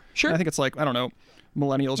 right? Sure. And I think it's like, I don't know,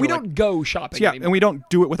 millennials. We are don't like, go shopping. yeah, anymore. and we don't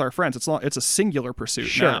do it with our friends. It's a singular pursuit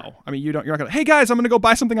Sure. now. I mean, you're not gonna, hey guys, I'm gonna go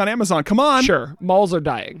buy something on Amazon. Come on. Sure. Malls are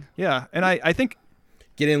dying. Yeah, and I think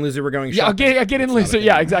Get in, loser. We're going Yeah, shopping. get in, That's not a loser. thing.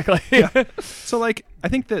 Yeah, exactly. so. Like, I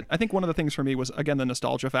think one of the things for me was again the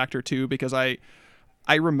nostalgia factor too, because I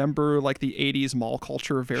remember like the '80s mall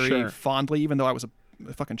culture very Sure. fondly, even though I was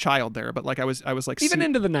a fucking child there. But like I was like Even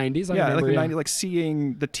into the 90s. I yeah, remember, like the 90s, like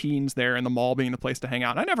seeing the teens there and the mall being the place to hang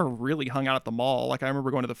out. And I never really hung out at the mall. Like I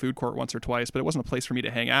remember going to the food court once or twice, but it wasn't a place for me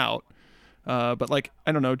to hang out. But like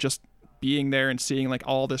I don't know, just being there and seeing like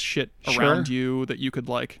all this shit Sure. around you that you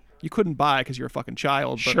couldn't buy because you're a fucking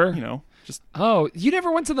child. But, Sure. you know, just Oh, you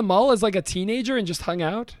never went to the mall as like a teenager and just hung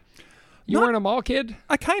out? You Not- weren't a mall kid?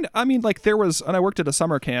 I mean, like there was, and I worked at a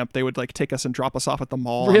summer camp. They would like take us and drop us off at the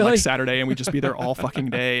mall on Really? like Saturday, and we'd just be there all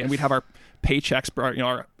fucking day, and we'd have our paychecks,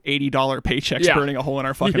 our $80 paychecks Yeah. burning a hole in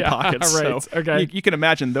our fucking Yeah, pockets. right. So Okay. you can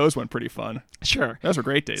imagine those went pretty fun. Sure. Those were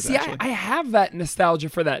great days. See, actually. I have that nostalgia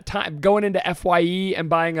for that time. Going into FYE and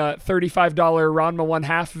buying a $35 Ranma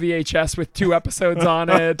 1/2 VHS with 2 episodes on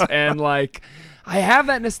it. And like, I have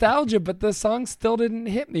that nostalgia, but the song still didn't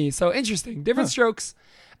hit me. So interesting. Different strokes.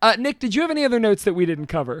 Nick, did you have any other notes that we didn't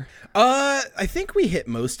cover? I think we hit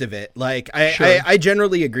most of it. Like, Sure. I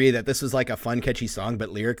generally agree that this was like a fun, catchy song, but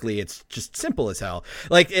lyrically, it's just simple as hell.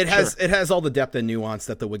 Like, it has all the depth and nuance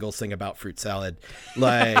that the Wiggles sing about fruit salad.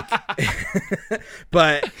 Like,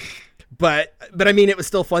 but I mean, it was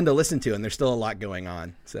still fun to listen to, and there's still a lot going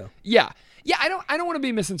on. So Yeah. I don't want to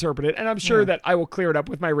be misinterpreted, and I'm sure that I will clear it up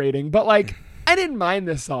with my rating, but like, I didn't mind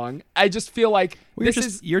this song. I just feel like Well,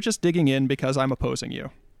 you're just digging in because I'm opposing you.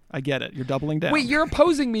 I get it. You're doubling down. Wait, you're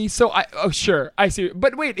opposing me, so sure, I see.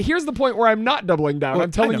 But wait, here's the point where I'm not doubling down. Well,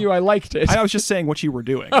 I'm telling I know. you I liked it. I was just saying what you were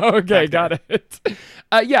doing. Okay, back there. got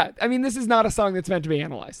it. Yeah, I mean, this is not a song that's meant to be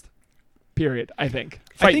analyzed. Period, I think.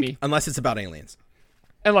 Fight think- me. unless it's about aliens.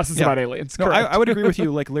 Unless it's Yeah. about aliens. No, Correct. I would agree with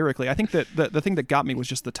you. Like lyrically, I think that the thing that got me was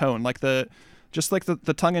just the tone, like the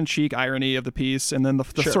tongue-in-cheek irony of the piece, and then the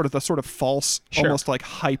Sure. sort of false, Sure. almost like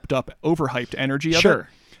hyped up, overhyped energy of Sure. it.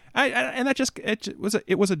 And that just it was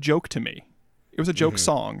a joke to me. It was a joke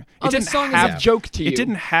song. Oh, It this song is a joke to you. It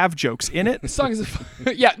didn't have jokes in it, The song is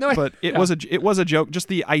yeah, no, but it was a joke. Just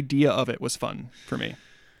the idea of it was fun for me.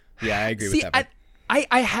 Yeah, I agree See, with that.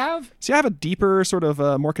 I have See, I have a deeper, sort of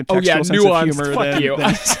more contextual yeah, sense nuanced. of humor Fuck you.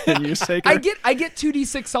 than you, Saker. I get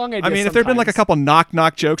 2D6 song ideas. I mean, if there'd been like a sometimes. couple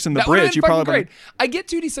knock jokes in the That would've bridge, been you fucking probably great. I get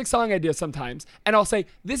 2D6 song ideas sometimes, and I'll say,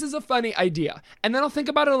 this is a funny idea. And then I'll think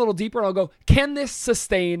about it a little deeper, and I'll go, can this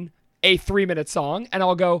sustain a 3-minute song? And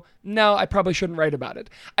I'll go, no, I probably shouldn't write about it.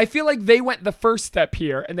 I feel like they went the first step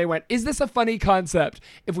here, and they went, is this a funny concept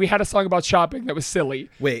if we had a song about shopping that was silly?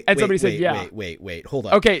 And somebody said, yeah. Wait, hold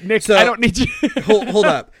up. Okay, Nick, So- I don't need you. hold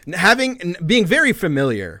up. Being very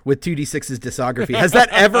familiar with 2D6's discography, has that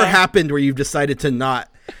ever happened where you've decided to not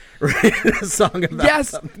write a song about Yes,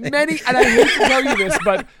 something? many, and I hate to tell you this,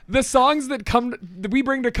 but the songs that we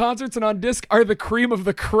bring to concerts and on disc are the cream of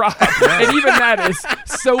the crop, and even that is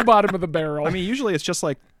so bottom of the barrel. I mean, usually it's just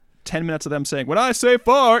like 10 minutes of them saying, when I say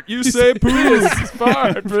fart, you say poo.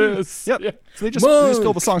 fart, piss. Yep. Yeah. So they just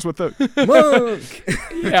fill the songs with the.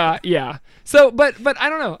 Monk. Yeah. So, but I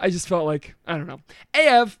don't know. I just felt like, I don't know.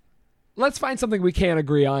 Ev, let's find something we can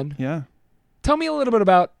agree on. Yeah. Tell me a little bit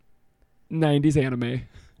about 90s anime.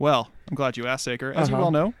 Well, I'm glad you asked, Saker. As you Uh-huh.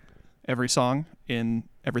 well know, every song in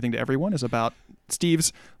Everything to Everyone is about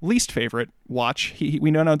Steve's least favorite watch.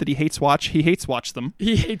 We know now that he hates watch them.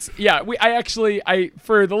 He hates. Yeah, I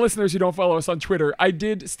for the listeners who don't follow us on Twitter,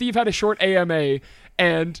 Steve had a short AMA,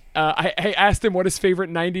 and I asked him what his favorite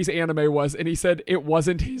 90s anime was, and he said it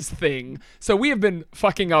wasn't his thing. So we have been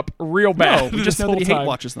fucking up real bad. No, we just know that he hate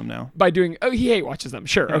watches them now. By doing, he hate watches them.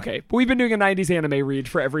 Sure, Yeah. okay. But we've been doing a 90s anime read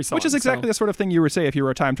for every song. Which is exactly the sort of thing you would say if you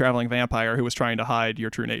were a time-traveling vampire who was trying to hide your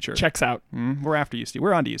true nature. Checks out. We're after you, Steve.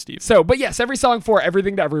 We're on to you, Steve. So, but yes, every song for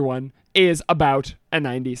Everything to Everyone is about a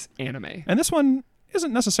 90s anime. And this one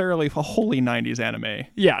isn't necessarily a wholly 90s anime.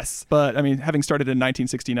 Yes. But, I mean, having started in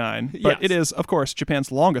 1969, but Yes. it is, of course,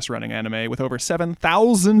 Japan's longest-running anime with over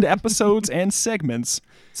 7,000 episodes and segments.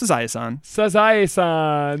 Sazae-san.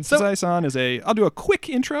 Sazae-san. So, Sazae-san is I'll do a quick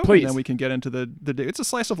intro, Please. and then we can get into the it's a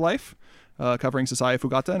slice of life covering Sazae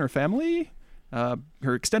Fugata and her family,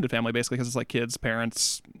 her extended family, basically, because it's like kids,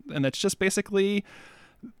 parents, and it's just basically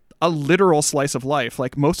a literal slice of life.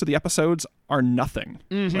 Like, most of the episodes are nothing.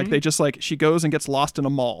 Like, they just, like, she goes and gets lost in a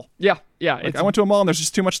mall. yeah. Like, I went to a mall and there's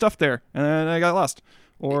just too much stuff there, and I got lost.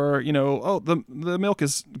 Or, the milk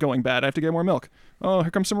is going bad. I have to get more milk. Oh,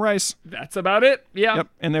 here comes some rice. That's about it. Yeah. Yep.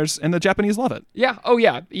 And the Japanese love it. Yeah. Oh,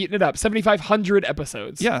 yeah. Eating it up. 7,500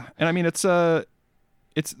 episodes. Yeah. And I mean, it's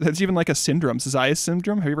even like a syndrome, Sazae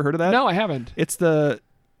syndrome. Have you ever heard of that? No, I haven't. It's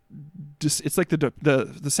it's like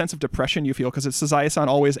the sense of depression you feel because Sazae-san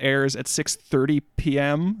always airs at 6:30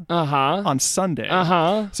 p.m. On Sunday.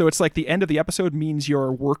 So it's like the end of the episode means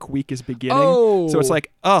your work week is beginning. Oh. So it's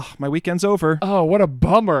like, my weekend's over. Oh, what a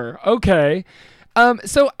bummer. Okay.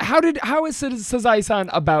 So how is Sazae-san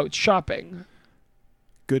about shopping?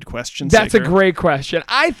 Good question. That's a Sager. great question.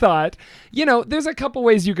 I thought, there's a couple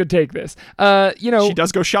ways you could take this. She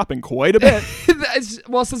does go shopping quite a bit.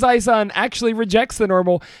 Well, Sazae-san actually rejects the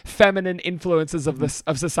normal feminine influences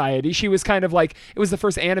of society. She was kind of like, it was the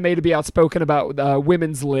first anime to be outspoken about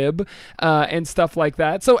women's lib and stuff like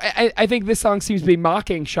that. So I think this song seems to be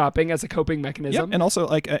mocking shopping as a coping mechanism. Yep. And also,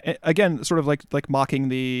 like, again, sort of like mocking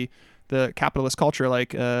the capitalist culture. Like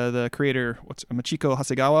the creator, Machiko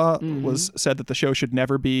Hasegawa, said that the show there should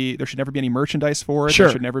never be any merchandise for it. Sure.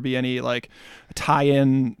 There should never be any like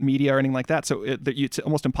tie-in media or anything like that. So it's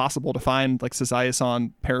almost impossible to find like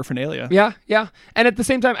Sazae-san paraphernalia. Yeah. And at the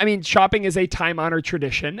same time, I mean, shopping is a time-honored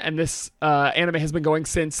tradition, and this anime has been going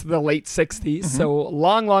since the late 60s, so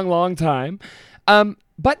long time.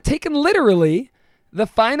 But taken literally, the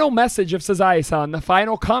final message of Sazae-san, the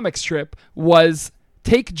final comic strip, was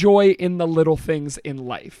take joy in the little things in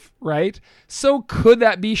life, right? So could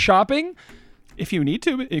that be shopping? If you need it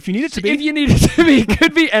to be. If you need it to be, it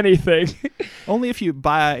could be anything. Only if you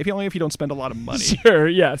don't spend a lot of money. Sure,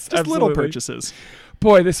 yes. Just absolutely. little purchases.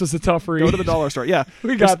 Boy, this was a tough read. Go to the dollar store. Yeah.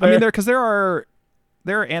 We got there. I mean, because there are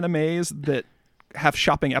animes that have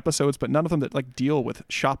shopping episodes, but none of them that like deal with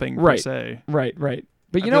shopping per se. Right.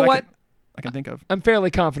 But you know what? I can think of. I'm fairly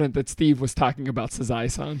confident that Steve was talking about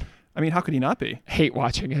Sazae-san. I mean, how could he not be? Hate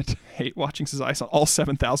watching it. Hate watching Sazae-san, all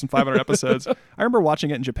 7,500 episodes. I remember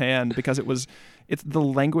watching it in Japan because the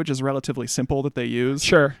language is relatively simple that they use.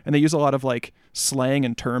 Sure. And they use a lot of like slang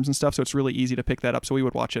and terms and stuff, so it's really easy to pick that up. So we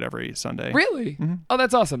would watch it every Sunday. Really? Mm-hmm. Oh,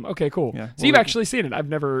 that's awesome. Okay, cool. Yeah. So you've actually seen it. I've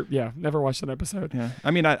never watched an episode. Yeah.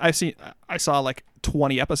 I mean, I saw like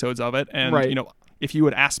 20 episodes of it, and right. If you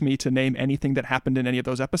would ask me to name anything that happened in any of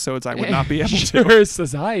those episodes, I would not be able sure, to.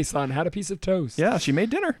 Sazae-san had a piece of toast. Yeah, she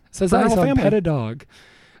made dinner. Sazae-san pet a dog.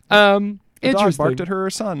 The interesting. dog barked at her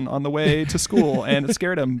son on the way to school, and it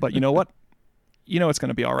scared him. But you know what? It's going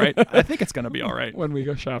to be all right. I think it's going to be all right. When we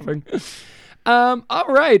go shopping. All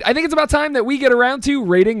right. I think it's about time that we get around to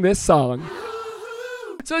rating this song.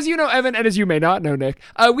 So as you know, Evan, and as you may not know, Nick,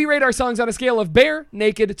 we rate our songs on a scale of bare,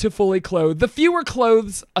 naked to fully clothed. The fewer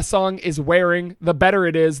clothes a song is wearing, the better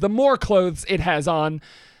it is. The more clothes it has on,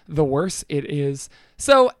 the worse it is.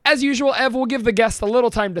 So, as usual, Ev will give the guest a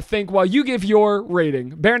little time to think while you give your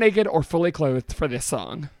rating, bare naked or fully clothed, for this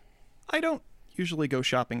song. I don't usually go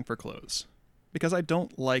shopping for clothes because I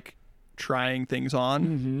don't like trying things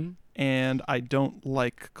on, and I don't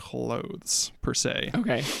like clothes per se.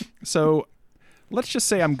 Okay. So let's just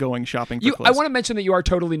say I'm going shopping for clothes. I want to mention that you are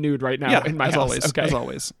totally nude right now in my as house. Always, okay. As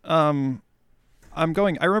always. I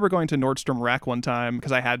remember going to Nordstrom Rack one time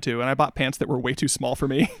because I had to, and I bought pants that were way too small for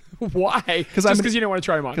me. Why? Just because you didn't want to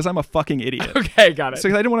try them on. Because I'm a fucking idiot. Okay, got it. So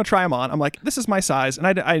I didn't want to try them on. I'm like, this is my size, and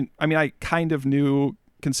I kind of knew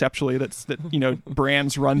conceptually that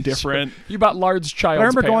brands run different. Sure. You bought large child's I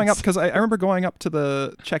remember pants. going up because I remember going up to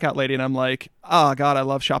the checkout lady, and I'm like, oh God, I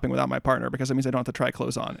love shopping without my partner because it means I don't have to try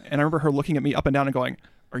clothes on. And I remember her looking at me up and down and going,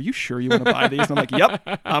 are you sure you want to buy these? And I'm like,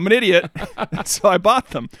 yep, I'm an idiot. So I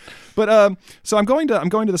bought them. But so I'm going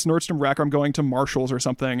to this Nordstrom rack, or I'm going to Marshall's or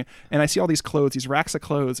something, and I see all these clothes, these racks of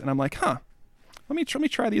clothes, and I'm like, let me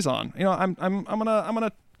try these on. You know, I'm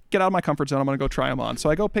gonna get out of my comfort zone. I'm gonna go try them on. So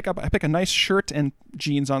I pick a nice shirt and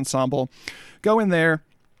jeans ensemble, go in there,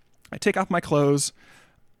 I take off my clothes,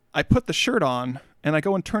 I put the shirt on, and I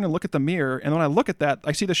go and turn and look at the mirror, and when I look at that,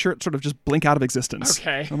 I see the shirt sort of just blink out of existence.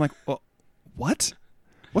 Okay. And I'm like, well, what?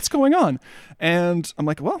 What's going on? And I'm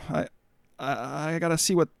like, well, I gotta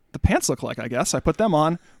see what the pants look like, I guess. I put them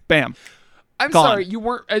on, bam. I'm gone. sorry, you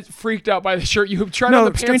weren't freaked out by the shirt. You tried on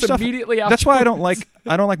the pants immediately after. That's why I don't like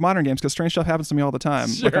modern games, because strange stuff happens to me all the time,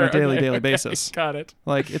 like on a daily basis. Got it.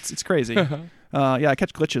 Like it's crazy. Yeah, I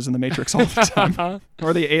catch glitches in the Matrix all the time,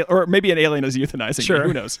 or maybe an alien is euthanizing me.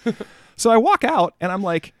 Who knows? So I walk out and I'm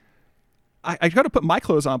like, I try to put my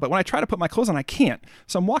clothes on, but when I try to put my clothes on, I can't.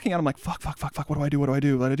 So I'm walking out. I'm like, fuck. What do I do? What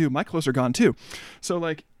do I do? My clothes are gone too. So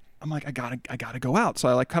like, I'm like, I gotta go out. So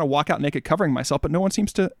I like kind of walk out naked, covering myself, but no one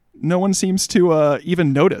seems to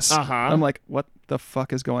even notice. I'm like, what the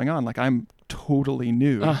fuck is going on? Like, I'm totally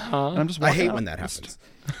nude. And I'm just walking I hate out. when that happens.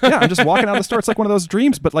 Yeah, I'm just walking out of the store. It's like one of those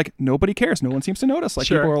dreams, but like nobody cares. No one seems to notice. Like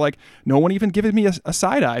people are like, no one even giving me a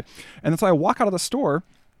side eye. And so I walk out of the store,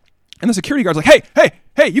 and the security guard's like,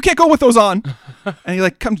 hey, you can't go with those on. And he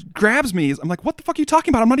like comes, grabs me. I'm like, what the fuck are you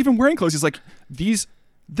talking about? I'm not even wearing clothes. He's like,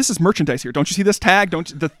 this is merchandise here. Don't you see this tag?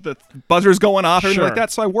 The buzzer's going off, everything like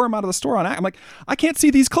that. So I wore them out of the store I'm like, I can't see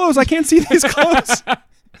these clothes.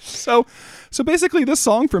 So basically, this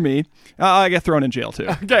song for me, I get thrown in jail too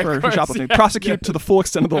for shoplifting. Yeah, prosecute to the full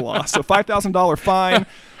extent of the law. So $5,000 fine,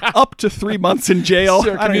 up to 3 months in jail.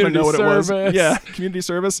 I don't even know what it was. Yeah, community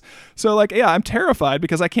service. So like, yeah, I'm terrified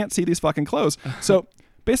because I can't see these fucking clothes. So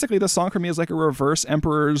basically, this song for me is like a reverse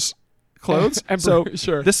Emperor's clothes.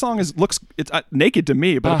 This song looks naked to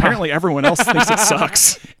me, but apparently everyone else thinks it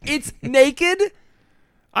sucks. It's naked.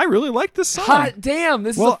 I really like this song. Hot damn!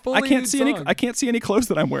 This is a fully nude song. I can't see any clothes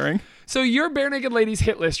that I'm wearing. So your Bare Naked Ladies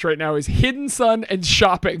hit list right now is Hidden Sun and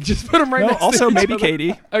Shopping. Just put them right next to also each maybe other.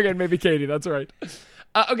 Katie. Okay, maybe Katie. That's right.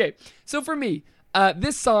 Okay, so for me,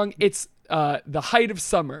 this song, it's the height of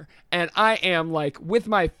summer, and I am like with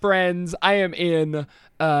my friends. I am in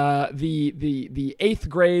the 8th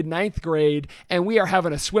grade, 9th grade, and we are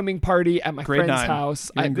having a swimming party at my friend's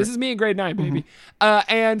house. This is me in grade 9, baby.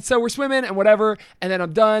 And so we're swimming and whatever, and then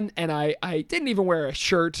I'm done, and I didn't even wear a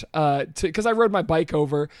shirt because I rode my bike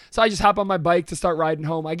over. So I just hop on my bike to start riding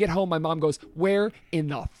home. I get home, my mom goes, "Where in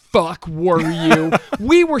the fuck were you?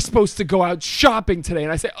 We were supposed to go out shopping today."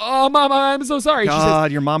 And I say, "Oh, Mama, I'm so sorry." God, she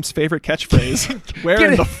says, your mom's favorite catchphrase.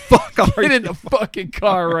 Where in the fuck are you? Get in the fucking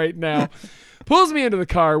car right now. Pulls me into the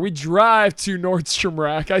car. We drive to Nordstrom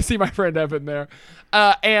Rack. I see my friend Evan there.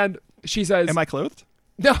 And she says, "Am I clothed?"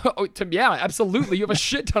 No, yeah, absolutely. You have a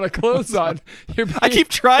shit ton of clothes on. I keep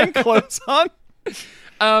trying clothes on.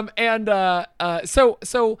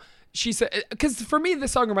 So she said, because for me,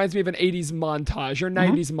 this song reminds me of an 80s montage or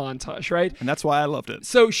 90s montage, right? And that's why I loved it.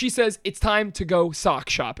 So she says, it's time to go sock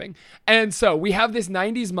shopping. And so we have this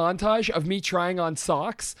 90s montage of me trying on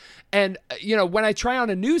socks. And, when I try on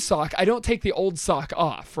a new sock, I don't take the old sock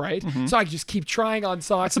off, right? So I just keep trying on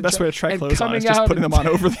socks. That's the best way to try clothes on, is just putting them on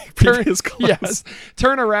over the previous clothes. Yes.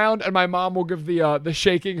 Turn around, and my mom will give the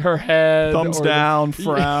shaking her head. Thumbs down,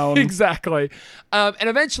 frown. Exactly. And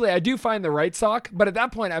eventually I do find the right sock, but at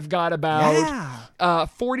that point I've got about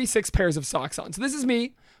 46 pairs of socks on. So this is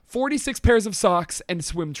me, 46 pairs of socks and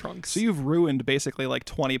swim trunks. So you've ruined basically like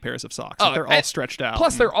 20 pairs of socks. They're all stretched out.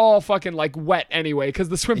 Plus they're all fucking like wet anyway because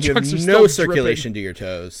the swim trunks are still no circulation dripping. To your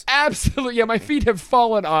toes. Absolutely. Yeah, my feet have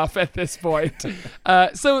fallen off at this point.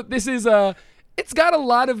 So this is it's got a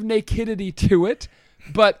lot of nakedity to it,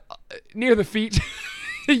 but near the feet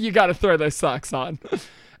you got to throw those socks on.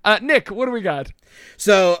 Nick, what do we got?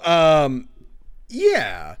 So,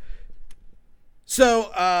 yeah.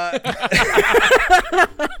 So,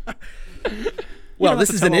 well, this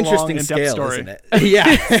is an interesting scale, story. Isn't it? Yeah,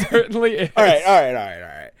 it certainly is. All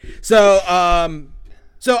right. So,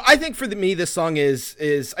 I think for me, this song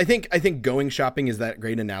is I think going shopping is that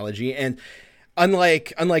great analogy, and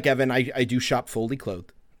unlike Evan, I do shop fully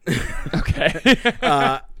clothed. Okay.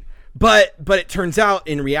 But it turns out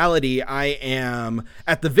in reality, I am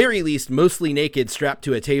at the very least mostly naked, strapped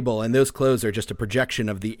to a table, and those clothes are just a projection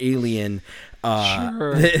of the alien,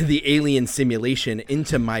 the alien simulation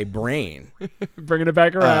into my brain. Bringing it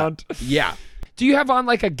back around. Yeah. Do you have on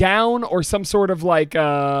like a gown or some sort of like,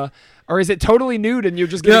 or is it totally nude and you're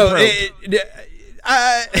just getting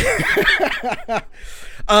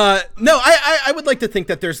No, I would like to think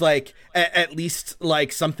that there's like at least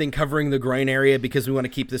like something covering the groin area because we want to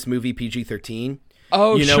keep this movie PG-13.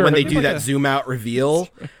 Oh, you know, sure. when they do Like that a- zoom out reveal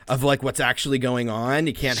of like what's actually going on,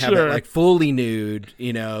 you can't have Sure. it like fully nude,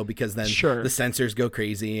 you know, because then Sure. the censors go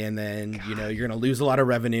crazy, and then you know you're gonna lose a lot of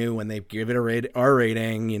revenue when they give it a R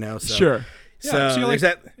rating, you know. So, Sure. So, Yeah, so you're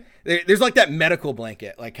there's there's like that medical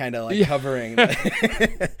blanket, like kind of like covering.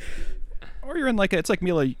 Or you're in like it's like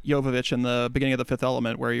Mila Jovovich in the beginning of The Fifth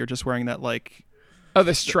Element, where you're just wearing that like Oh,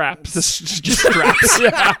 the straps. just straps.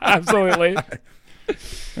 Yeah, absolutely.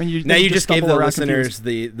 And Now you just gave stumble the around listeners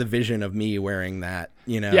confused. the vision of me wearing that,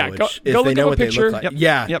 you know. Yeah, which, go if look they up know a what they picture. look like. Yep.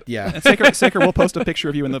 Yeah, Yep. yeah. And Saker will post a picture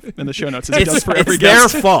of you in the show notes as he does for every It's their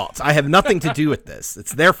guest. fault. I have nothing to do with this.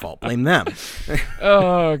 It's their fault. Blame them.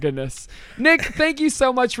 Oh, goodness. Nick, thank you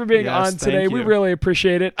so much for being Yes, on today. thank We you. really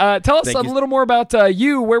appreciate it. Tell us Thank a you. little more about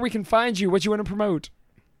you, where we can find you, what you want to promote.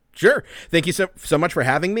 Sure. Thank you so much for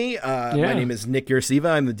having me. My name is Nick Yersiva.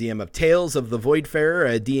 I'm the DM of Tales of the Voidfarer,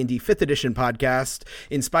 a D&D 5th edition podcast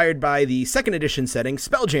inspired by the 2nd edition setting,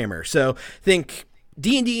 Spelljammer. So think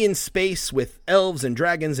D&D in space with elves and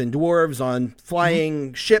dragons and dwarves on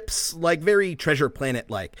flying ships, like very Treasure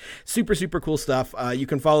Planet-like. Super, super cool stuff. You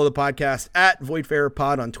can follow the podcast at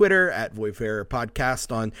VoidfarerPod on Twitter, at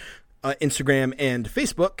VoidfarerPodcast on Instagram and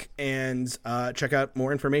Facebook, and check out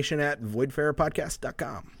more information at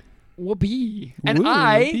voidfarerpodcast.com. Whoopee. And Woo,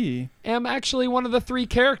 I whoopee. am actually one of the 3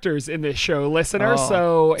 characters in this show, listener. Oh,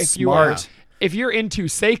 so smart. if you're into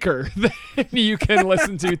Saker, then you can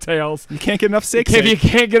listen to Tales. You can't get enough Saker. If you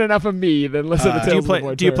can't get enough of me, then listen to Tales Do you of the play?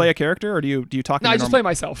 Void Do you Farer. play a character, or do you talk? No, in I your just normal- play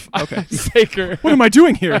myself. Okay. Saker. What am I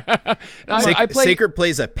doing here? I play. Saker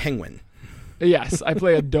plays a penguin. Yes, I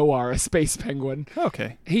play a Doar, a space penguin.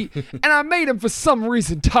 Okay. And I made him for some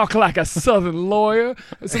reason talk like a southern lawyer.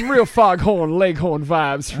 Some real foghorn, leghorn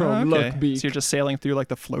vibes from Okay. Luckbeak. So you're just sailing through like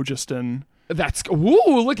the phlogiston. That's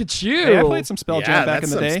ooh, look at you. Hey, I played some Spelljam Yeah, back in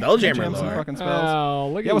that's the some day. Spelljammer Jammed some lore. fucking spells.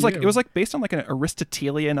 Oh, look Yeah, at it was like you. it was like based on like an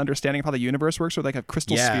Aristotelian understanding of how the universe works, with like have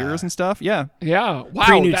crystal Yeah. spheres and stuff. Yeah, Yeah. Wow.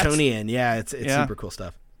 Pre-Newtonian. Yeah, it's Yeah. super cool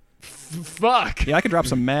stuff. Fuck. yeah. I could drop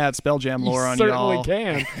some mad Spelljam lore You on certainly y'all.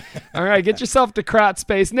 can. All right, get yourself to Krat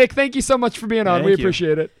Space. Nick, thank you so much for being on. Thank We you.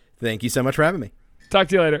 appreciate it. Thank you so much for having me. Talk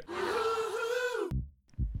to you later.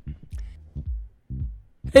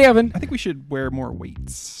 Hey, Evan. I think we should wear more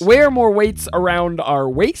weights. Wear more weights around our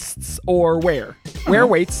waists or where? Wear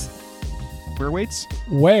weights. Wear weights?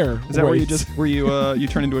 Where? Is that where you weights. just you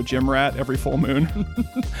turn into a gym rat every full moon?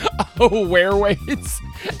 Oh, wear weights?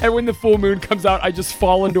 And when the full moon comes out, I just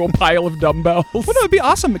fall into a pile of dumbbells. Well, no, it'd be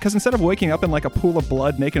awesome because instead of waking up in like a pool of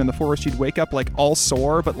blood naked in the forest, you'd wake up like all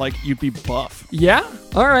sore, but like you'd be buff. Yeah?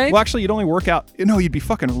 All right. Well, actually, you'd only work out. No, you'd be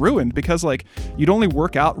fucking ruined because like you'd only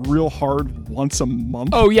work out real hard once a month.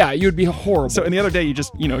 Oh, yeah, you'd be horrible. So in the other day, you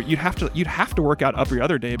just you'd have to work out every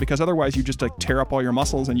other day because otherwise you just like tear up all your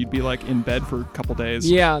muscles and you'd be like in bed for a couple days.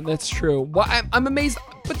 Yeah, that's true. Well, I'm amazed,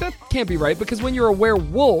 but that can't be right because when you're a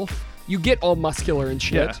werewolf, you get all muscular and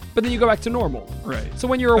shit, Yeah. but then you go back to normal. Right. So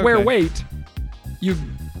when you're a Okay. wereweight, you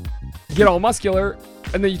get all muscular,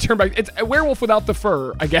 and then you turn back. It's a werewolf without the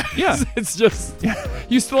fur, I guess. Yeah. It's just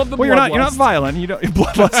you still have the Well, bloodlust. you're not violent. You don't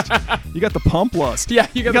bloodlust. You got the pump lust. Yeah,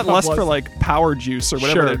 you got the pump lust for lust. like power juice or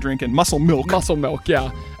whatever Sure. they're drinking. Muscle milk. Muscle milk,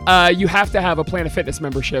 yeah. You have to have a Planet Fitness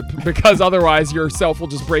membership because otherwise your self will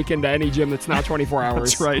just break into any gym that's not 24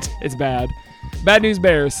 hours. That's right. It's bad. Bad news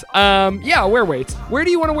bears. Yeah, wear weights. Where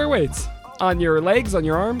do you want to wear weights? On your legs, on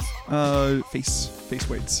your arms? Face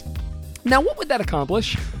weights. Now, what would that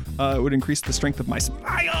accomplish? It would increase the strength of my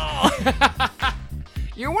smile.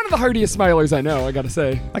 You're one of the hardiest smilers I know, I gotta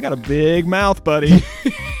say. I got a big mouth, buddy.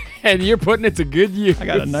 And you're putting it to good use. I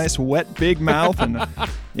got a nice wet big mouth and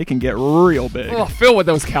it can get real big. Oh, fill with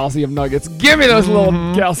those calcium nuggets. Give me those little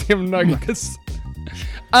calcium nuggets.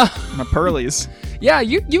 My pearlies. Yeah,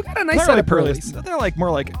 you got a nice Not set really of pearlies. pearlies. They're like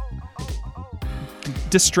more like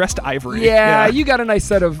distressed ivory. Yeah, you got a nice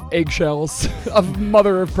set of eggshells of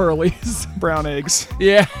mother of pearlies. brown eggs.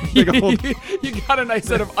 Yeah, Big old- you got a nice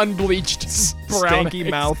set of unbleached brown stanky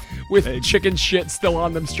eggs mouth with eggs. chicken shit still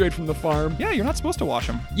on them straight from the farm. Yeah, you're not supposed to wash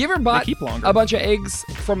them. You ever bought keep longer. a bunch of eggs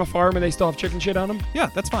from a farm and they still have chicken shit on them? Yeah,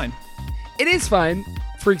 that's fine. It is fine.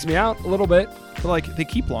 Freaks me out a little bit. But like they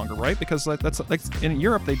keep longer, right? Because like that's like in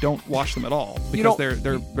Europe they don't wash them at all because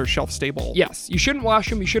don't- they're shelf stable. Yes, you shouldn't wash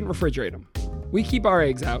them. You shouldn't refrigerate them. We keep our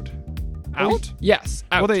eggs out. Out? Yes,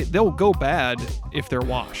 out. Well, they'll go bad if they're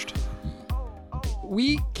washed.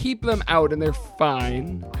 We keep them out and they're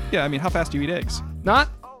fine. Yeah, I mean, how fast do you eat eggs? Not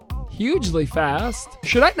hugely fast.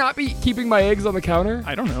 Should I not be keeping my eggs on the counter?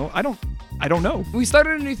 I don't know. I I don't know. We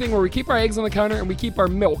started a new thing where we keep our eggs on the counter and we keep our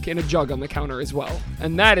milk in a jug on the counter as well.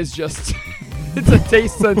 And that is just, it's a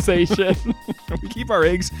taste sensation. We keep our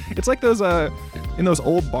eggs. It's like those in those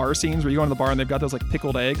old bar scenes where you go into the bar and they've got those like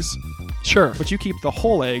pickled eggs. Sure. But you keep the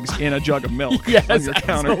whole eggs in a jug of milk Yes, on your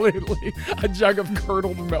counter. absolutely. A jug of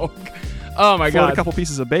curdled milk. Oh my Float God. a couple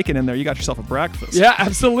pieces of bacon in there. You got yourself a breakfast. Yeah,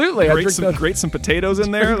 absolutely. I Grate drink some potatoes in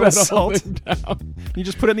there, a that little all salt. down. You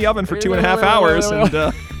just put it in the oven for 2.5 hours. And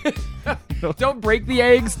Don't break the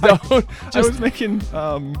eggs. Don't. I was making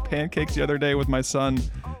pancakes the other day with my son,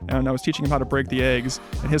 and I was teaching him how to break the eggs.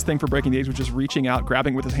 And his thing for breaking the eggs was just reaching out,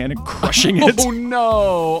 grabbing with his hand, and crushing it. Oh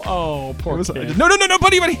no! Oh, poor kid. No,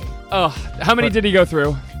 buddy. Oh, how many did he go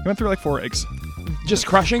through? He went through like 4 eggs. Just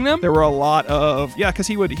crushing them? There were a lot of because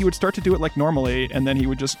he would start to do it like normally, and then he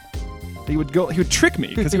would trick me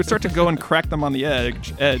because he would start to go and crack them on the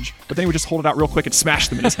edge, but then he would just hold it out real quick and smash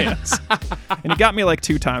them in his hands. And he got me like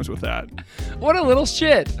 2 times with that. What a little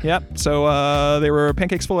shit. Yep. So they were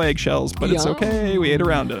pancakes full of eggshells, but it's Yum. okay. We ate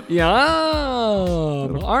around it. Yum.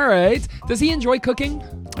 All right. Does he enjoy cooking?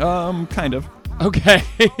 Kind of. Okay.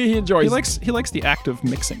 He enjoys. He likes the act of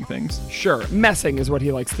mixing things. Sure. Messing is what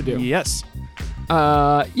he likes to do. Yes.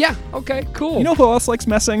 Yeah. Okay. Cool. You know who else likes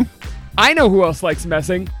messing? I know who else likes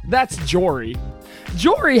messing. That's Jory.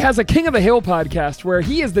 Jory has a King of the Hill podcast where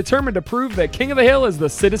he is determined to prove that King of the Hill is the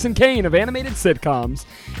Citizen Kane of animated sitcoms.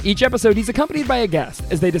 Each episode, he's accompanied by a guest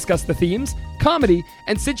as they discuss the themes, comedy,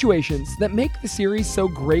 and situations that make the series so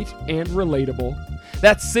great and relatable.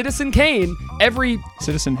 That's Citizen Kane every...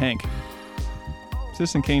 Citizen Hank.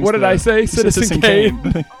 Citizen Kane's What did I say? Citizen Kane.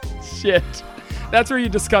 Kane. Shit. That's where you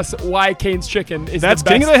discuss why Kane's Chicken is That's the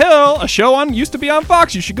best. King of the Hill, a show used to be on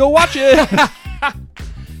Fox. You should go watch it.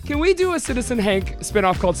 Can we do a Citizen Hank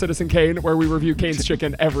spinoff called Citizen Kane where we review Kane's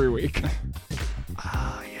Chicken every week?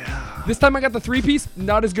 Yeah. This time I got the 3-piece,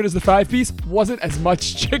 not as good as the 5-piece, wasn't as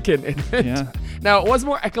much chicken in it. Yeah. Now, it was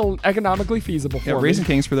more economically feasible for Yeah, me. Raising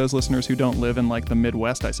Cane's for those listeners who don't live in like the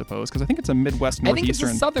Midwest, I suppose, because I think it's a Midwest I think it's northeastern.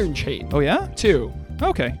 a southern chain, Oh yeah. too.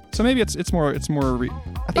 Okay, so maybe it's more. I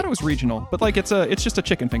thought it was regional, but like it's just a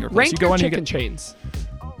chicken finger place. Rank You go your in chicken and you chains.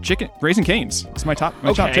 get chicken. Raising Cane's. It's my top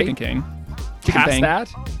Okay. chicken cane. Chicken Past bang.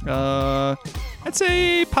 that? I'd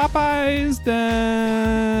say Popeyes,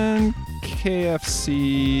 then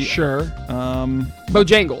KFC. Sure. Um,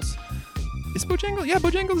 Bojangles. is Bojangles? Yeah,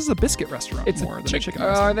 Bojangles is a biscuit restaurant It's more a than a chicken Are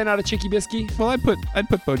restaurant. they not a chicky biscuit? Well, I'd put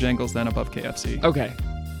Bojangles then above KFC. Okay.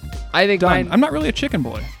 I think Done. mine... I'm not really a chicken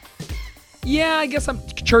boy. Yeah, I guess I'm...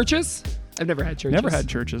 Churches? I've never had churches. Never had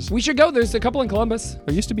churches. We should go. There's a couple in Columbus.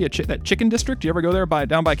 There used to be that chicken district. Do you ever go there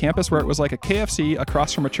down by campus where it was like a KFC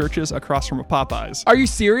across from a Church's across from a Popeyes? Are you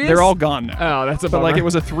serious? They're all gone now. Oh, that's a But like bummer. it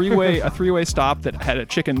was a three-way stop that had a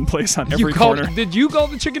chicken place on every You called, corner. Did you call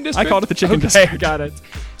the chicken district? I called it the chicken okay, district. Got it.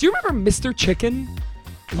 Do you remember Mr. Chicken?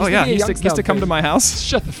 Oh yeah, he used to Youngstown come to thing. my house.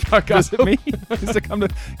 Shut the fuck up. Visit me. He used to come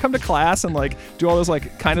to class and like do all those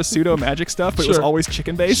like kind of pseudo magic stuff, but it was Sure. always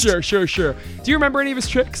chicken based. Sure. Do you remember any of his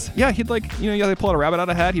tricks? Yeah, he'd like they pull out a rabbit out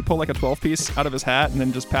of a hat. He'd pull like a 12-piece out of his hat and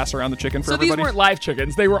then just pass around the chicken for So everybody. these weren't live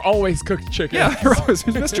chickens. They were always cooked chickens. Yeah, it was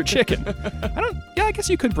Mr. Chicken. I guess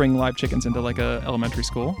you could bring live chickens into like a elementary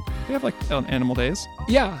school. They have like animal days.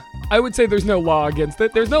 Yeah. I would say there's no law against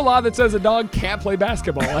it. There's no law that says a dog can't play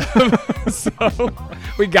basketball. So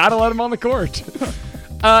we gotta let him on the court.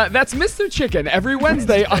 That's Mr. Chicken every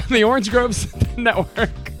Wednesday on the Orange Groves Network.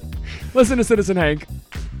 Listen to Citizen Hank.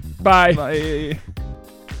 Bye. Bye.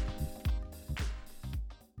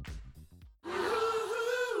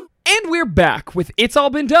 And we're back with It's All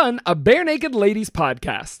Been Done, a Bare Naked Ladies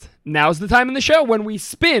podcast. Now's the time in the show when we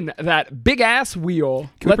spin that big ass wheel.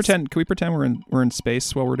 Can we pretend we're in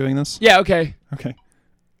space while we're doing this? Yeah, okay. Okay.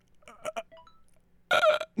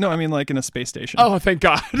 No, I mean like in a space station. Oh, thank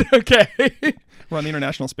God. Okay. We're on the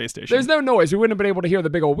International Space Station. There's no noise. We wouldn't have been able to hear the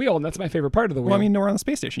big old wheel, and that's my favorite part of the wheel. Well, I mean, no, we're on the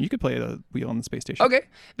space station. You could play the wheel on the space station. Okay.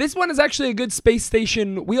 This one is actually a good space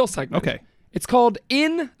station wheel segment. Okay. It's called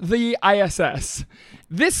In the ISS.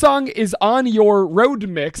 This song is on your road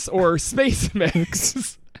mix or space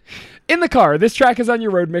mix. In the car, this track is on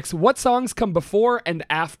your road mix. What songs come before and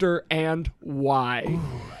after and why? Ooh.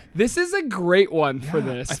 This is a great one for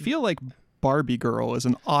this. I feel like Barbie Girl is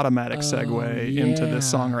an automatic segue into this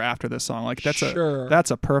song or after this song. Like that's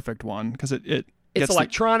a perfect one because it's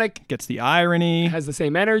electronic, gets the irony, has the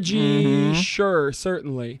same energy. Mm-hmm. Sure,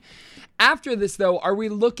 certainly. After this though, are we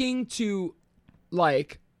looking to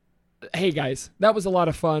like, hey guys, that was a lot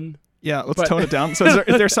of fun. Yeah, let's tone it down. So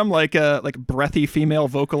is there some like breathy female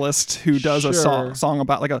vocalist who does a song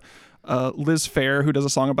about like a Liz Phair who does a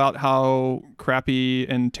song about how crappy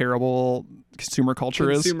and terrible consumer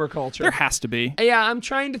culture is. Consumer culture. There has to be. Yeah, I'm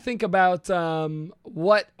trying to think about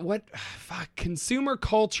what consumer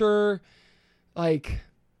culture, like.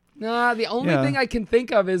 Nah, the only thing I can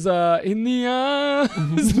think of is In the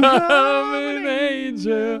Arms of an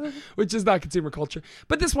Angel, which is not consumer culture.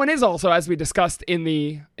 But this one is also, as we discussed in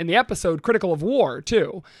the episode, critical of war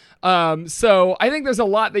too. So I think there's a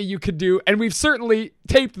lot that you could do, and we've certainly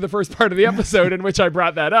taped the first part of the episode in which I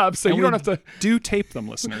brought that up. So you don't have to do tape them,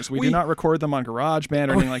 listeners. We do not record them on GarageBand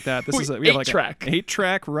or anything like that. This is we have like 8-track. an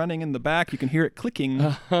 8-track running in the back. You can hear it clicking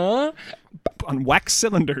on wax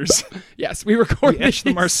cylinders. Yes, we record We etch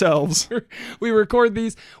them ourselves. We record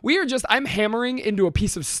these. I'm hammering into a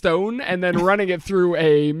piece of stone and then running it through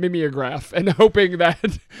a mimeograph and hoping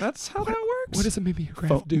that. That's how that works. What does a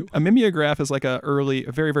mimeograph do? A mimeograph is like a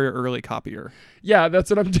very, very early copier. Yeah, that's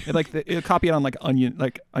what I'm doing. It'll copy it on like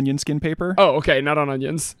onion skin paper. Oh, okay, not on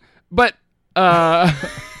onions. But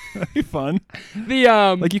That'd be fun.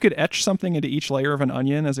 Like you could etch something into each layer of an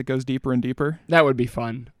onion as it goes deeper and deeper. That would be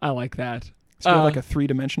fun. I like that. So like a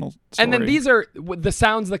 3-dimensional story. And then these are the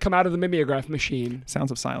sounds that come out of the mimeograph machine.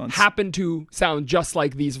 Sounds of silence. Happen to sound just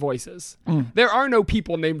like these voices. There are no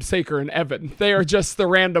people named Saker and Evan. They are just the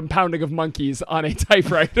random pounding of monkeys on a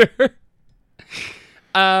typewriter.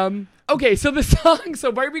 Okay, so the song,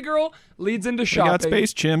 Barbie Girl leads into shopping. We got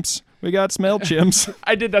space chimps. We got smell chimps.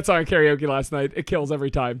 I did that song at karaoke last night. It kills every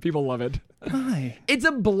time. People love it. Why? It's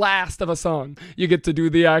a blast of a song. You get to do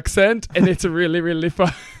the accent, and it's really, really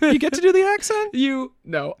fun. You get to do the accent?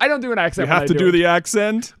 No, I don't do an accent. You have to do the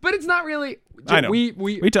accent? But it's not really. I know.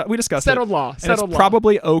 We discussed settled it. law. And Settled it's law.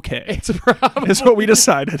 probably okay. It's probably. Is what we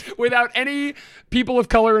decided. Without any people of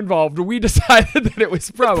color involved, we decided that it was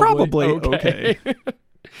probably okay.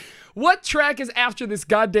 What track is after this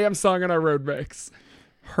goddamn song on our road mix?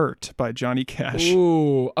 Hurt by Johnny Cash.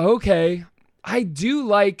 Ooh, okay. I do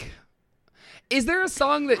like. Is there a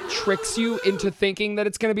song that tricks you into thinking that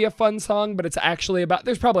it's going to be a fun song, but it's actually about?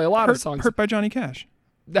 There's probably a lot of songs. Hurt by Johnny Cash.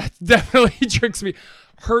 That definitely tricks me.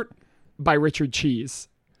 Hurt by Richard Cheese,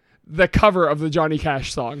 the cover of the Johnny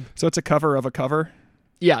Cash song. So it's a cover of a cover?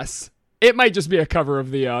 Yes, it might just be a cover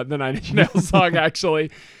of the Nine Inch Nails song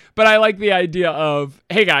actually. But I like the idea of,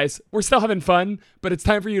 hey guys, we're still having fun, but it's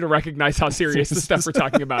time for you to recognize how serious the stuff we're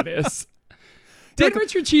talking about is. Did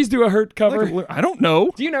Richard Cheese do a Hurt cover? I don't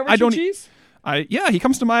know. Do you know Richard Cheese? Yeah, he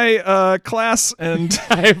comes to my class and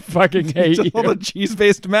I fucking hate you. all the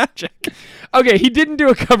cheese-based magic. Okay, he didn't do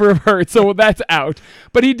a cover of Hurt, so that's out.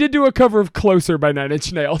 But he did do a cover of Closer by Nine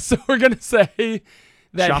Inch Nails, so we're going to say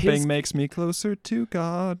that Shopping makes me closer to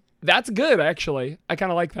God. That's good, actually. I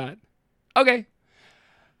kind of like that. Okay.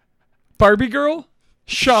 Barbie Girl,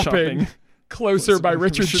 Shopping. Closer by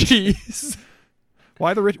Richard Cheese.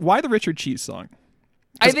 Why the Richard Cheese song?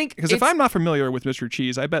 I think because if I'm not familiar with Richard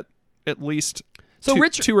Cheese, I bet at least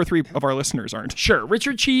two or three of our listeners aren't. Sure,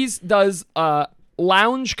 Richard Cheese does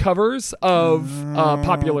lounge covers of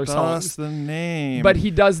popular songs. That's the name. But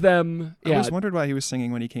he does them. I always wondered why he was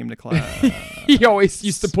singing when he came to class. He always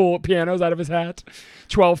used to pull pianos out of his hat.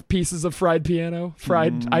 12 pieces of fried piano,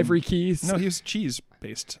 fried ivory keys. No, he was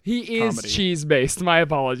cheese-based. He comedy. is cheese-based. My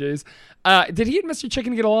apologies. Did he and Mr.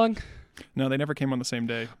 Chicken get along? No, they never came on the same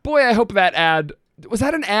day. Boy, I hope that ad. Was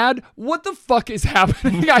that an ad? What the fuck is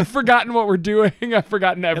happening? I've forgotten what we're doing. I've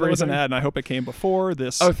forgotten everything. It was an ad, and I hope it came before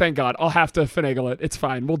this. Oh, thank God. I'll have to finagle it. It's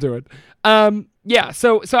fine. We'll do it. Yeah,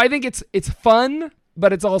 so I think it's fun,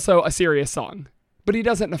 but it's also a serious song. But he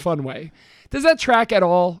does it in a fun way. Does that track at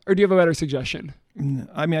all, or do you have a better suggestion?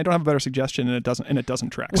 I mean, I don't have a better suggestion, and it doesn't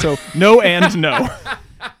track. So no and no.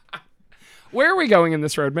 Where are we going in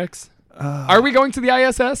this road mix? Are we going to the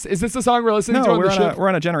ISS? Is this the song we're listening to on the ship? We're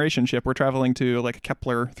on a generation ship. We're traveling to like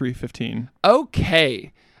Kepler 315.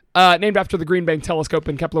 Okay. Named after the Green Bank Telescope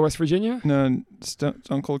in Kepler, West Virginia? No,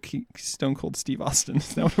 Stone Cold Steve Austin.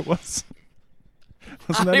 Is that what it was?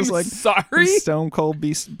 Wasn't that I'm sorry? Stone Cold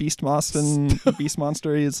Beast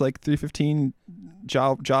Monster is like 315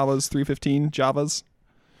 Java's 315 Javas.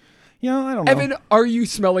 Yeah, I don't know. Evan, are you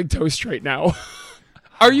smelling toast right now?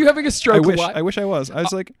 Are you having a stroke? I wish I was. I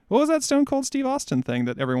was like, what was that Stone Cold Steve Austin thing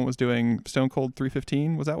that everyone was doing? Stone Cold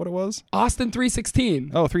 315? Was that what it was? Austin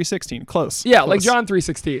 3:16. Oh, 3:16. Close. Yeah, Close. like John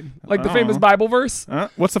 3:16. Like the famous Bible verse.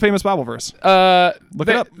 What's the famous Bible verse? Look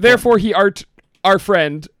it up. Therefore he art our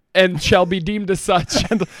friend and shall be deemed as such.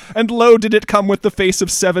 and lo, did it come with the face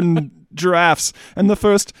of 7 giraffes, and the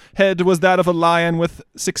first head was that of a lion with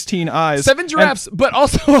 16 eyes. 7 giraffes, but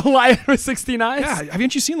also a lion with 16 eyes? Yeah,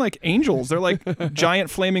 haven't you seen like angels? They're like giant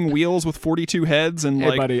flaming wheels with 42 heads, and Hey,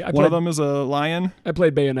 like buddy, one of them is a lion. I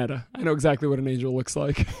played Bayonetta. I know exactly what an angel looks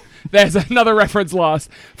like. There's another reference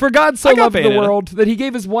lost. For God so I got loved the Bayonetta. world that he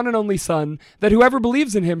gave his one and only Son, that whoever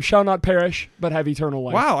believes in him shall not perish, but have eternal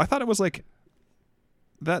life. Wow, I thought it was like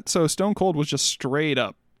that. So Stone Cold was just straight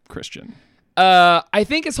up Christian. I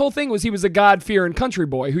think his whole thing was he was a God-fearing country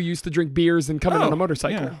boy who used to drink beers and come in on a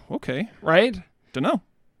motorcycle. Yeah, okay. Right? Don't know.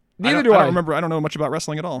 Neither do I. don't remember. I don't know much about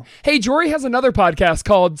wrestling at all. Hey, Jory has another podcast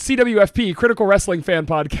called CWFP, Critical Wrestling Fan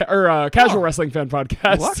Podcast, or Casual Wrestling Fan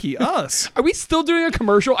Podcast. Lucky us. Are we still doing a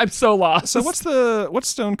commercial? I'm so lost. So what's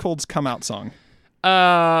Stone Cold's come out song?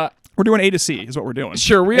 We're doing A to C is what we're doing.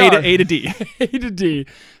 Sure, we A are. A to D. A to D.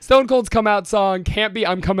 Stone Cold's come out song can't be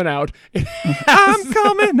I'm Coming Out. I'm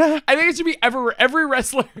coming out. I think it should be every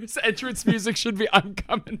wrestler's entrance music should be I'm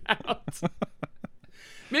Coming Out.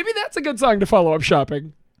 Maybe that's a good song to follow up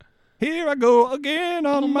shopping. Here I go again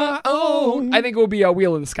on my own. I think it will be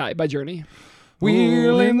Wheel in the Sky by Journey.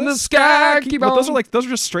 Wheel in the sky, keep But on. those are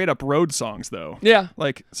just straight up road songs though. Yeah.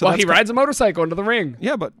 Like so Well, that's he rides a motorcycle into the ring.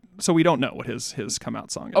 Yeah, but so we don't know what his come out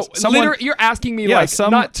song is. Oh, literally, you're asking me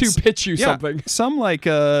not to pitch you something. Some like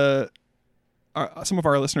some of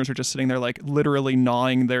our listeners are just sitting there like literally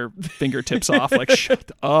gnawing their fingertips off like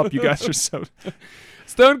shut up, you guys are so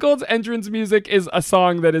Stone Cold's entrance music is a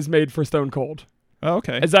song that is made for Stone Cold. Oh,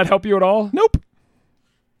 okay. Does that help you at all? Nope.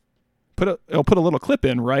 I'll put a little clip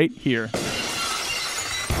in right here.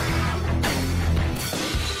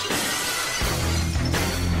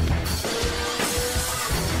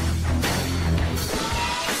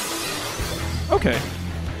 Okay.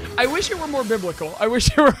 I wish it were more biblical. I wish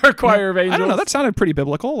it were a choir of angels. I don't know. That sounded pretty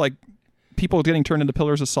biblical. Like people getting turned into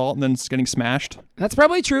pillars of salt and then getting smashed. That's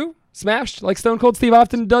probably true. Smashed, like Stone Cold Steve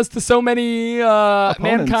often does to so many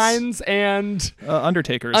mankind's and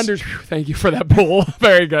Undertakers. Thank you for that pull.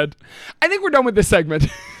 Very good. I think we're done with this segment.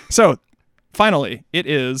 So, finally, it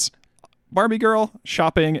is Barbie Girl,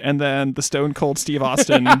 shopping, and then the Stone Cold Steve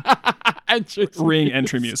Austin ring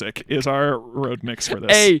entry music is our road mix for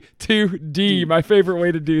this. A to D, my favorite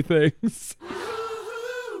way to do things.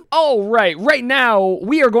 All right, right now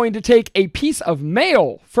we are going to take a piece of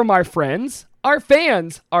mail from our friends, our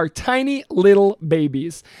fans, our tiny little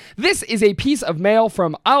babies. This is a piece of mail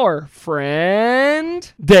from our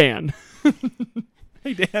friend Dan.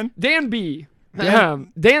 Hey, Dan. Dan B.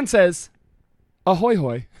 Dan says, ahoy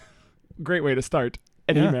hoy. Great way to start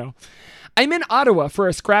an email. I'm in Ottawa for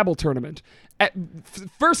a Scrabble tournament.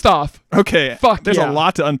 First off, okay, there's yeah. a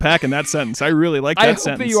lot to unpack in that sentence. I really like that sentence.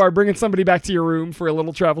 I hope that you are bringing somebody back to your room for a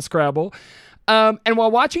little travel Scrabble. And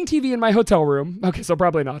while watching TV in my hotel room, okay, so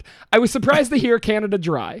probably not, I was surprised to hear Canada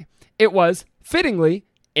Dry. It was, fittingly,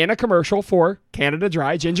 in a commercial for Canada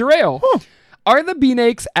Dry Ginger Ale. Huh. Are the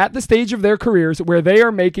Beanakes at the stage of their careers where they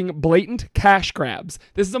are making blatant cash grabs?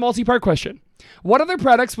 This is a multi-part question. What other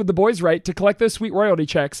products would the boys write to collect those sweet royalty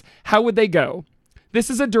checks? How would they go? This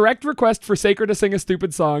is a direct request for Saker to sing a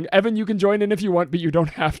stupid song. Evan, you can join in if you want, but you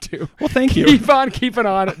don't have to. Well, thank you. Keep on keeping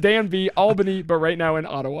on. Dan B, Albany, but right now in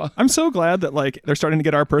Ottawa. I'm so glad that like they're starting to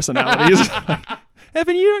get our personalities.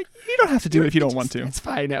 Evan, you don't have to do it if you don't want to. It's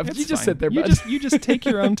fine, Evan. You just fine. sit there, you bud. you just take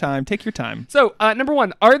your own time. Take your time. So, number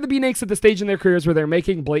one, are the Beanakes at the stage in their careers where they're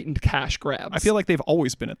making blatant cash grabs? I feel like they've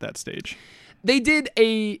always been at that stage. They did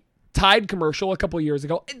a Tide commercial a couple of years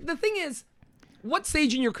ago. The thing is, what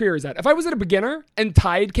stage in your career is that? If I was at a beginner and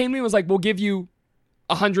Tide came to me and was like, we'll give you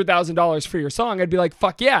 $100,000 for your song, I'd be like,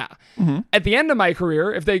 fuck yeah. Mm-hmm. At the end of my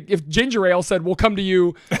career, if Ginger Ale said, we'll come to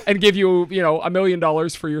you and give you, $1 million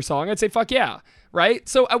for your song, I'd say, fuck yeah. Right?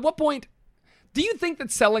 So at what point do you think that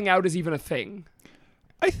selling out is even a thing?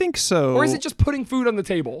 I think so. Or is it just putting food on the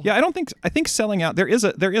table? Yeah, I think selling out, there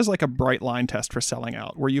is like a bright line test for selling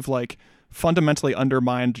out where you've like fundamentally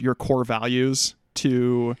undermined your core values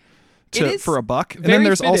for a buck. And then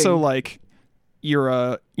there's fitting. also like you're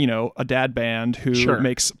a dad band who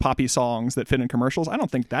makes poppy songs that fit in commercials. I don't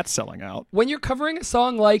think that's selling out. When you're covering a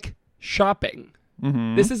song like Shopping,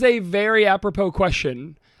 this is a very apropos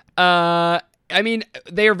question. I mean,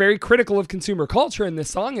 they are very critical of consumer culture in this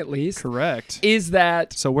song, at least. Correct. Is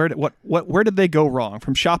that so? Where did they go wrong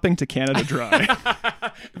from Shopping to Canada Dry?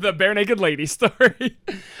 The Bare Naked Lady story?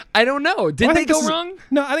 I don't know. Did they go wrong?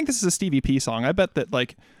 No, I think this is a Stevie P song. I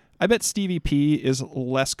bet Stevie P is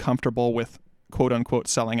less comfortable with quote unquote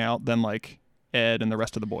selling out than like Ed and the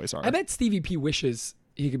rest of the boys are. I bet Stevie P wishes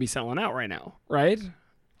he could be selling out right now, right?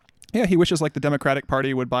 Yeah, he wishes like the Democratic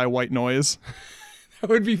Party would buy White Noise. That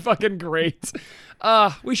would be fucking great.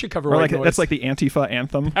 We should cover Or White like Noise. that's like the Antifa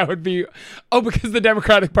anthem. That would be... Oh, because the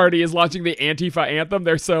Democratic Party is launching the Antifa anthem.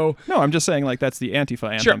 They're so... No, I'm just saying like that's the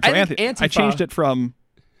Antifa anthem. Sure, So I think I Antifa- changed it from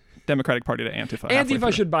Democratic Party to Antifa. halfway Antifa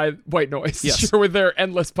through. should buy White Noise. Yes. Sure, with their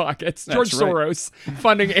endless pockets. That's George right. Soros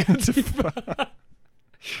funding Antifa.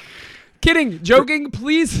 Kidding. Joking.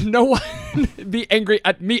 Please, no one be angry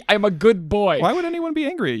at me. I'm a good boy. Why would anyone be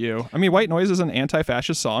angry at you? I mean, White Noise is an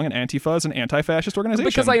anti-fascist song, and Antifa is an anti-fascist organization.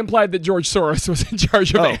 Because I implied that George Soros was in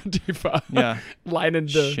charge of Oh. Antifa. Yeah. Line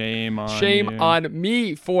into Shame on shame you. on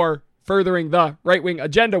me for furthering the right-wing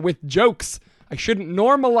agenda with jokes. I shouldn't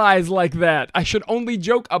normalize like that. I should only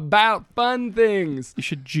joke about fun things. You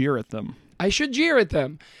should jeer at them. I should jeer at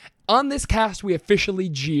them. On this cast, we officially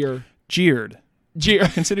jeer. Jeered. Jeer.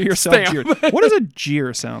 Consider yourself Stamp. jeered. What does a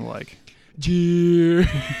jeer sound like? Jeer.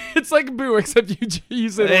 It's like boo, except you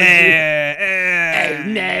say the word jeer. Oh,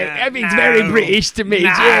 no, that means very British to me.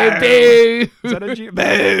 Jeer, boo. Is that a jeer?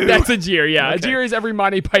 Boo. That's a jeer, yeah. A Okay. jeer is every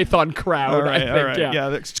Monty Python crowd, all right, I think. all right. Yeah,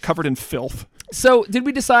 that's covered in filth. So, did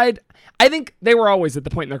we decide? I think they were always at the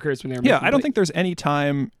point in their careers when they were Yeah, making I don't it. think there's any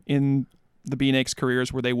time in the Beanakes'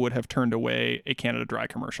 careers where they would have turned away a Canada Dry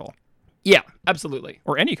commercial. Yeah, absolutely.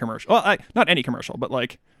 Or any commercial. Well, not any commercial, but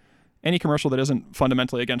like any commercial that isn't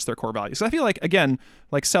fundamentally against their core values. So I feel like, again,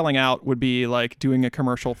 like Selling Out would be like doing a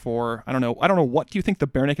commercial for, I don't know, what do you think the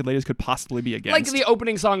Bare Naked Ladies could possibly be against? Like the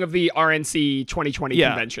opening song of the RNC 2020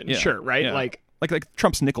 convention. yeah, Sure, right? yeah. like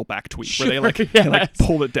Trump's Nickelback tweet Sure, where they like, yes. they, like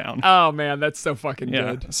pulled it down. oh man, that's so fucking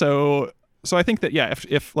Yeah. good. So I think that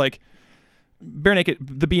if like Bare Naked,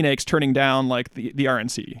 the Beanakes turning down like the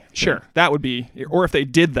RNC, Sure. then that would be, or if they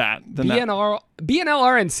did that, then that, BNL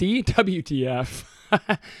RNC WTF.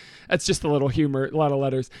 That's just a little humor, a lot of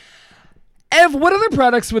letters. Ev, what other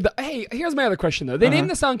products would hey, here's my other question though. They named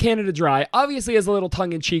the song Canada Dry, obviously as a little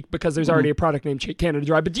tongue in cheek because there's already a product named Canada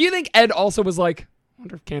Dry. But do you think Ed also was like, I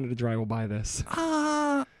wonder if Canada Dry will buy this?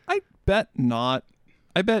 I bet not.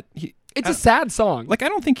 I bet he. It's a sad song. Like, I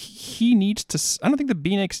don't think he needs to. I don't think the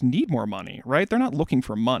Beanakes need more money, right? They're not looking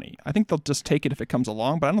for money. I think they'll just take it if it comes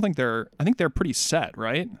along. But I don't think they're. I think they're pretty set,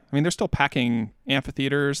 right? I mean, they're still packing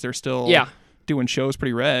amphitheaters. They're still doing shows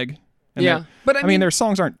pretty reg. And Yeah, but I mean, their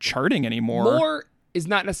songs aren't charting anymore. more is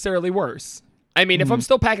not necessarily worse. I mean, if I'm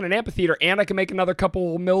still packing an amphitheater and I can make another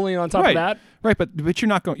couple million on top right, of that, right? But you're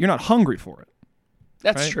not going. You're not hungry for it.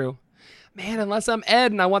 that's Right. true. Man, unless I'm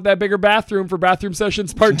Ed and I want that bigger bathroom for Bathroom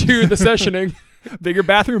Sessions Part 2, the sessioning. Bigger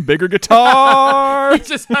bathroom, bigger guitar. He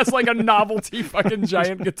just has like a novelty fucking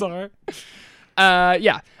giant guitar.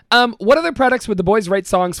 Yeah. What other products would the boys write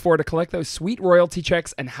songs for to collect those sweet royalty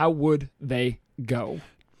checks, and how would they go?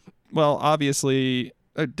 Well, obviously,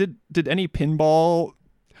 did any pinball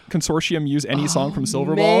consortium use any song from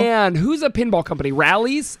Silverball? Man, who's a pinball company?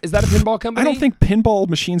 Rallies? Is that a pinball company? I don't think pinball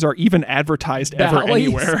machines are even advertised ever Rallies?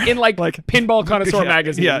 anywhere. In like Pinball Connoisseur yeah,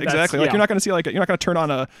 magazine. Yeah, That's- exactly. Like yeah. you're not going to see you're not going to turn on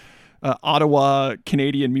a Ottawa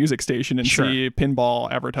Canadian music station and Sure. see pinball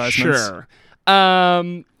advertisements. Sure.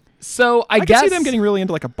 So I I guess can see them getting really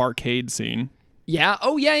into like a barcade scene. Yeah.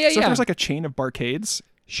 Oh yeah. So if there's like a chain of barcades,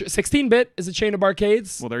 16-bit is a chain of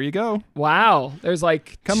arcades. well, there you go. Wow. There's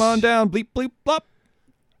like Come on down, bleep bleep blop.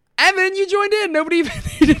 Evan, you joined in. Nobody even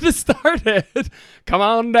needed to start it. Come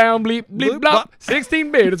on down, bleep, bleep, Bloop, blop. blop.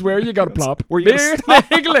 16-bit is where you gotta plop. Where you gotta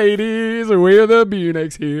Big ladies, we're the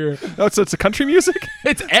Beanakes here. Oh, so it's a country music.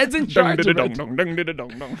 It's Ed's in charge of it.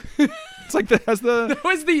 Dung-da-da-dung-dung-dung-da-da-dung-dung. It's like has the. That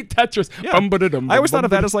was the Tetris. Yeah. Bum-ba-da-dum, I always thought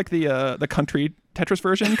of that bum-ba-da- as like the country Tetris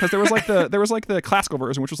version because there was like the classical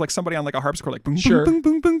version which was like somebody on like a harpsichord like boom Sure. boom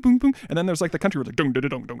boom boom boom boom and then there's like the country like dung da da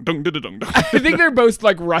dung dung dung da da dung. I think they're both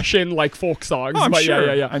like Russian like folk songs. Oh, I'm but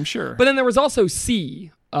sure. Yeah. I'm sure. But then there was also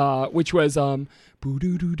C, which was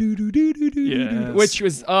boo-doo-doo-doo-doo-doo-doo-doo-doo-doo, Yes. which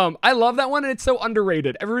was I love that one and it's so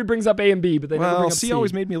underrated. Everybody brings up A and B, but they never bring well, up C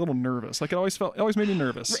always made me a little nervous. Like it always made me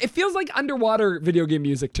nervous. It feels like underwater video game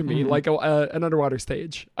music to me, like an underwater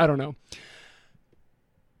stage. I don't know.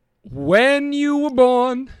 When you were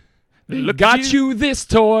born, they Look got at you this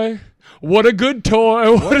toy. What a good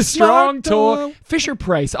toy. What a strong smart toy. toy. Fisher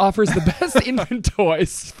Price offers the best infant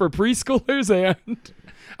toys for preschoolers and...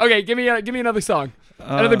 Okay, give me another song.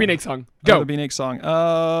 Another Beanake song. Go. Another Beanake song.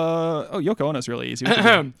 Yoko Ono's really easy. What you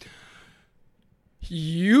doing?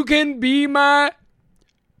 You can be my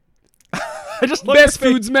I just love best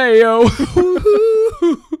your face. foods mayo.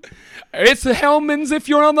 It's the Hellman's if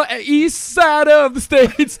you're on the east side of the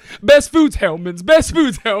states. Best foods Hellman's. Best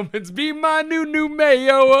foods Hellman's. Be my new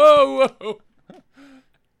mayo. Oh, oh.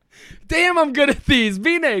 Damn, I'm good at these.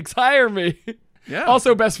 Beanakes, hire me. Yeah.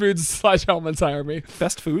 Also, Best Foods / Hellman's Hire Me.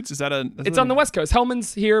 Best Foods? Is that a? It's on the West Coast.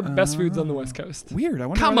 Hellman's here. Best Foods on the West Coast. Weird. I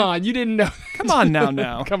wonder. Come on, you didn't know. Come on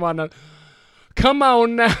now. Come on now. Come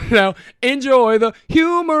on now. Enjoy the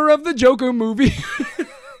humor of the Joker movie.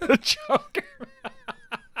 The Joker.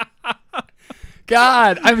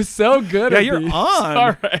 God, I'm so good at you're these. on.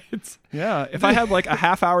 All right. Yeah. If I had like a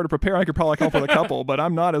half hour to prepare, I could probably come up with a couple. But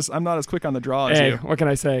I'm not as quick on the draw as Hey, you. what can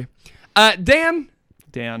I say? Dan,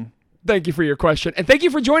 thank you for your question, and thank you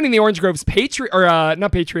for joining the Orange Grove's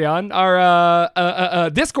Patreon, our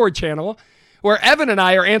Discord channel, where Evan and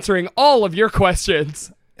I are answering all of your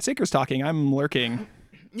questions. Saker's talking. I'm lurking.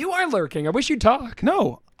 You are lurking. I wish you'd talk.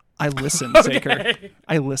 No, I listen, Okay. Saker.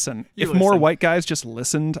 I listen. You If more listen. white guys just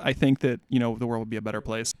listened, I think that, the world would be a better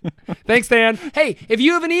place. Thanks, Dan. Hey, if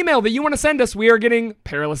you have an email that you want to send us, we are getting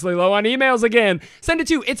perilously low on emails again. Send it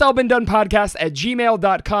to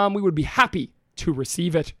itsallbeendonepodcast@gmail.com. We would be happy to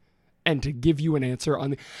receive it and to give you an answer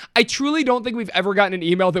on I truly don't think we've ever gotten an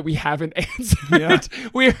email that we haven't answered. Yeah.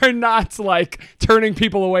 We are not turning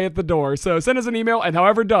people away at the door. So send us an email, and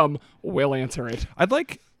however dumb, we'll answer it. I'd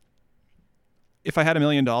like, if I had $1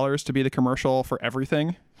 million, to be the commercial for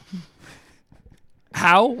everything.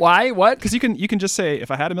 How? Why? What? Because you can just say, if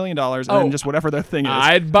I had $1 million, and Oh, then just whatever their thing is.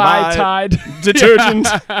 I'd buy Tide detergent.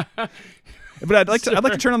 But I'd like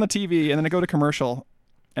to turn on the TV and then I go to commercial,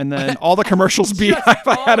 and then all the commercials be if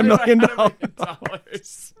I had $1 million.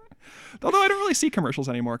 Although I don't really see commercials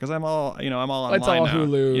anymore because I'm all online. It's all now.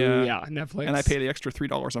 Hulu, Yeah. Netflix. And I pay the extra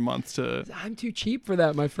 $3 a month to. I'm too cheap for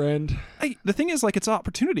that, my friend. The thing is, it's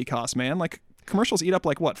opportunity cost, man. Commercials eat up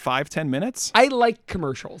 5-10 minutes. I like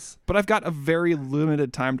commercials. But I've got a very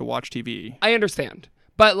limited time to watch TV. I understand.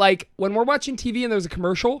 But when we're watching TV and there's a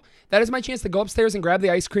commercial, that is my chance to go upstairs and grab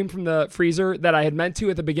the ice cream from the freezer that I had meant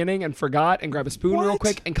to at the beginning and forgot, and grab a spoon real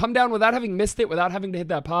quick and come down without having missed it, without having to hit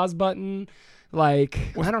that pause button. I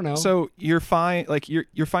don't know. So you're fine.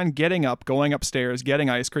 You're fine getting up, going upstairs, getting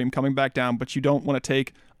ice cream, coming back down, but you don't want to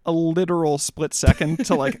take a literal split second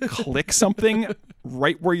to click something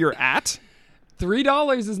right where you're at.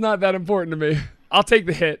 $3 is not that important to me. I'll take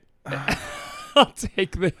the hit. I'll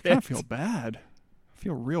take the hit. I feel bad. I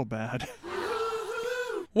feel real bad.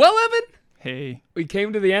 Well, Evan, Hey. we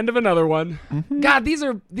came to the end of another one. Mm-hmm. God, these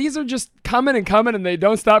are just coming and coming, and they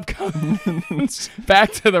don't stop coming.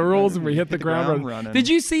 Back to the rules, and we hit the ground running. Did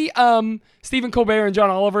you see Stephen Colbert and John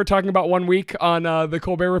Oliver talking about 1 week on the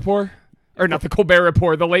Colbert Report? Or not the Colbert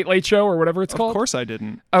Report, the Late Late Show, or whatever it's called? Of course I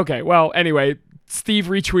didn't. Okay, well, anyway, Steve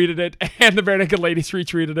retweeted it, and the Bare Naked Ladies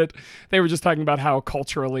retweeted it. They were just talking about how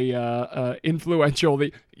culturally influential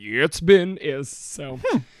the It's Been is. So,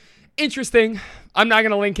 interesting. I'm not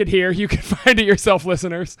going to link it here. You can find it yourself,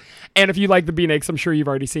 listeners. And if you like the B-Nakes, I'm sure you've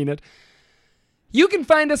already seen it. You can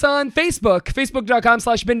find us on Facebook,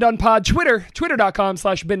 facebook.com/BeenDonePod, Twitter,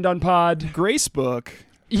 twitter.com/BeenDonePod. Gracebook.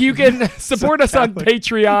 You can support us on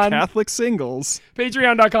Patreon. Catholic singles.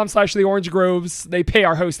 Patreon.com/The Orange Groves. They pay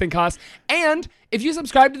our hosting costs. And if you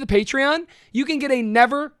subscribe to the Patreon, you can get a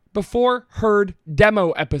never before heard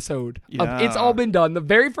demo episode of Yeah. It's All Been Done. The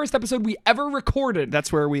very first episode we ever recorded.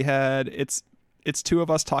 That's where we had it's two of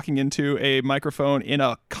us talking into a microphone in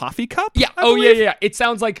a coffee cup. Yeah. I Oh, believe? yeah. It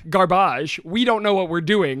sounds like garbage. We don't know what we're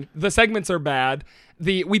doing. The segments are bad.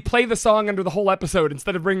 We play the song under the whole episode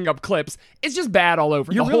instead of bringing up clips. It's just bad all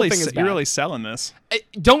over. You're the whole really thing is bad. you're really selling this.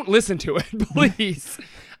 Don't listen to it, please.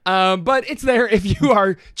 But it's there if you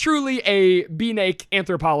are truly a B-Nake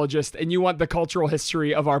anthropologist and you want the cultural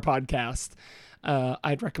history of our podcast.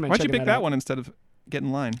 I'd recommend Why'd you checking pick that out. one instead of get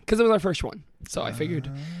in line? Because it was our first one. So I figured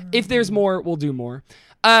if there's more, we'll do more.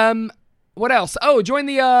 What else? Oh, join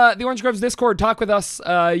the Orange Groves Discord. Talk with us.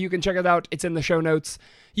 You can check it out. It's in the show notes.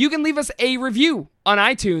 You can leave us a review on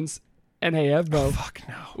iTunes. And hey, Evbo, Fuck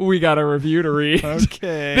no. we got a review to read.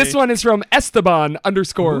 Okay. This one is from Esteban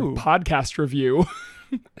 _ Ooh. podcast review.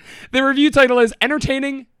 The review title is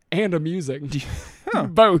Entertaining and Amusing.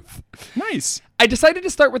 Both. Nice. I decided to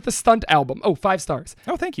start with the Stunt album. Oh, 5 stars.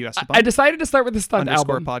 Oh, thank you, Esteban. I decided to start with the Stunt _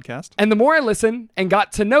 album. podcast. And the more I listened and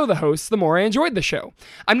got to know the hosts, the more I enjoyed the show.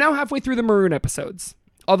 I'm now halfway through the Maroon episodes.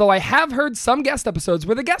 Although I have heard some guest episodes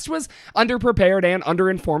where the guest was underprepared and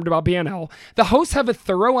underinformed about BNL, the hosts have a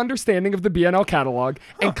thorough understanding of the BNL catalog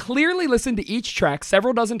and clearly listened to each track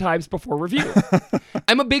several dozen times before review.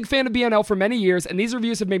 I'm a big fan of BNL for many years, and these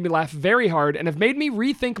reviews have made me laugh very hard and have made me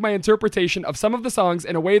rethink my interpretation of some of the songs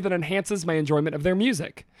in a way that enhances my enjoyment of their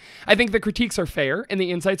music. I think the critiques are fair and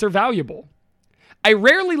the insights are valuable. I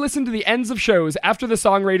rarely listen to the ends of shows after the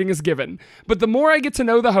song rating is given, but the more I get to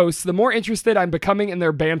know the hosts, the more interested I'm becoming in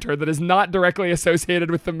their banter that is not directly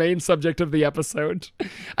associated with the main subject of the episode.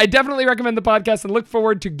 I definitely recommend the podcast and look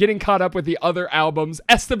forward to getting caught up with the other albums.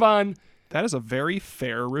 Esteban, That is a very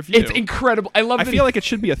fair review. it's incredible. I love I that feel like it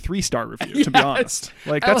should be a 3-star review, to be Yes. honest.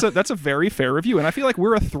 Like that's a very fair review, and I feel like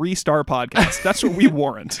we're a 3-star podcast. That's what we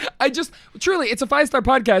warrant. truly, it's a 5-star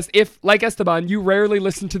podcast if, like Esteban, you rarely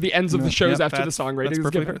listen to the ends of the shows Yep, after the that's- song rating that's is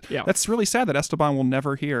perfectly given. fair. Yeah. That's really sad that Esteban will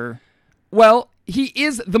never hear. Well,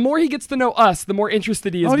 the more he gets to know us, the more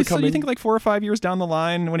interested he is So becoming. you think like 4 or 5 years down the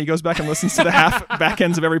line, when he goes back and listens to the back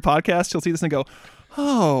ends of every podcast, he'll see this and go,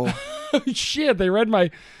 "Oh, shit, they read my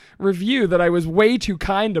review that I was way too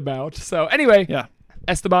kind about." So anyway, yeah."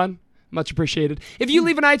 Esteban, much appreciated. If you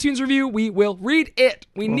leave an iTunes review, we will read it.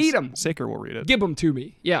 We need them. Saker will read it. Give them to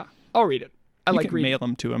me. Yeah, I'll read it. I You like can reading. mail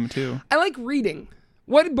them to him too. I like reading.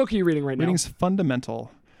 What book are you reading right Reading's now?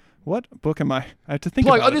 fundamental. What book am I? I have to think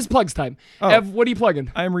Plug. about Oh, this it. is plugs time. Oh. Ev, what are you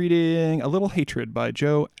plugging? I'm reading A Little Hatred by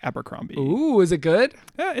Joe Abercrombie. Ooh, is it good?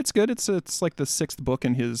 Yeah, it's good. It's like the 6th book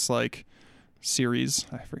in his like series.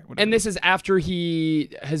 I forget what. And it this is after he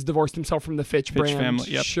has divorced himself from the Fitch brand.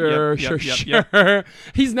 family. Yep, Sure, yep, sure, yep, sure.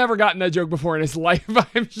 He's never gotten that joke before in his life,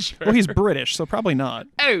 I'm sure. Well, he's British, so probably not.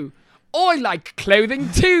 Oh, I like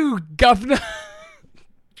clothing too, governor.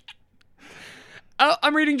 Oh,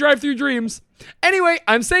 I'm reading Drive Through Dreams. Anyway,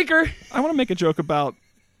 I'm Saker. I want to make a joke about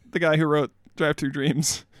the guy who wrote Drive Through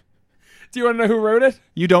Dreams. Do you want to know who wrote it?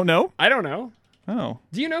 You don't know? I don't know. Oh.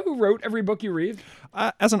 Do you know who wrote every book you read?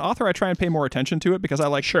 As an author, I try and pay more attention to it because I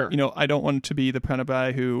like, Sure. I don't want to be the kind of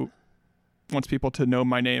guy who wants people to know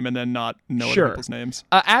my name and then not know Sure. other people's names.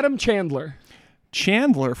 Adam Chandler.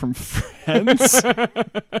 Chandler from Friends.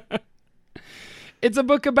 It's a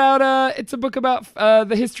book about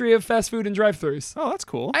the history of fast food and drive-thrus. Oh, that's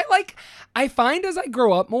cool. I find as I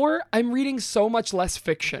grow up more, I'm reading so much less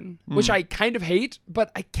fiction, which I kind of hate,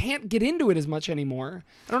 but I can't get into it as much anymore.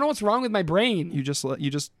 I don't know what's wrong with my brain. You just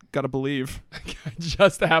got to believe. I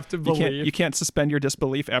just have to believe. You can't suspend your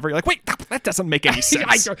disbelief ever. You're like, wait, that doesn't make any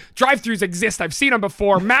sense. Drive-thrus exist. I've seen them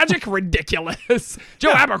before. Magic, ridiculous.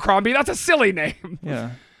 Joe Abercrombie, that's a silly name.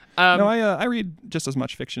 Yeah. No, I read just as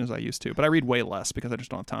much fiction as I used to, but I read way less because I just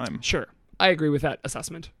don't have time. Sure, I agree with that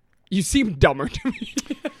assessment. You seem dumber to me.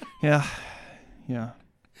 Yeah.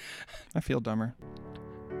 I feel dumber.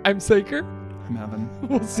 I'm Saker. I'm having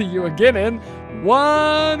We'll see you again in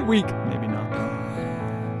 1 week. maybe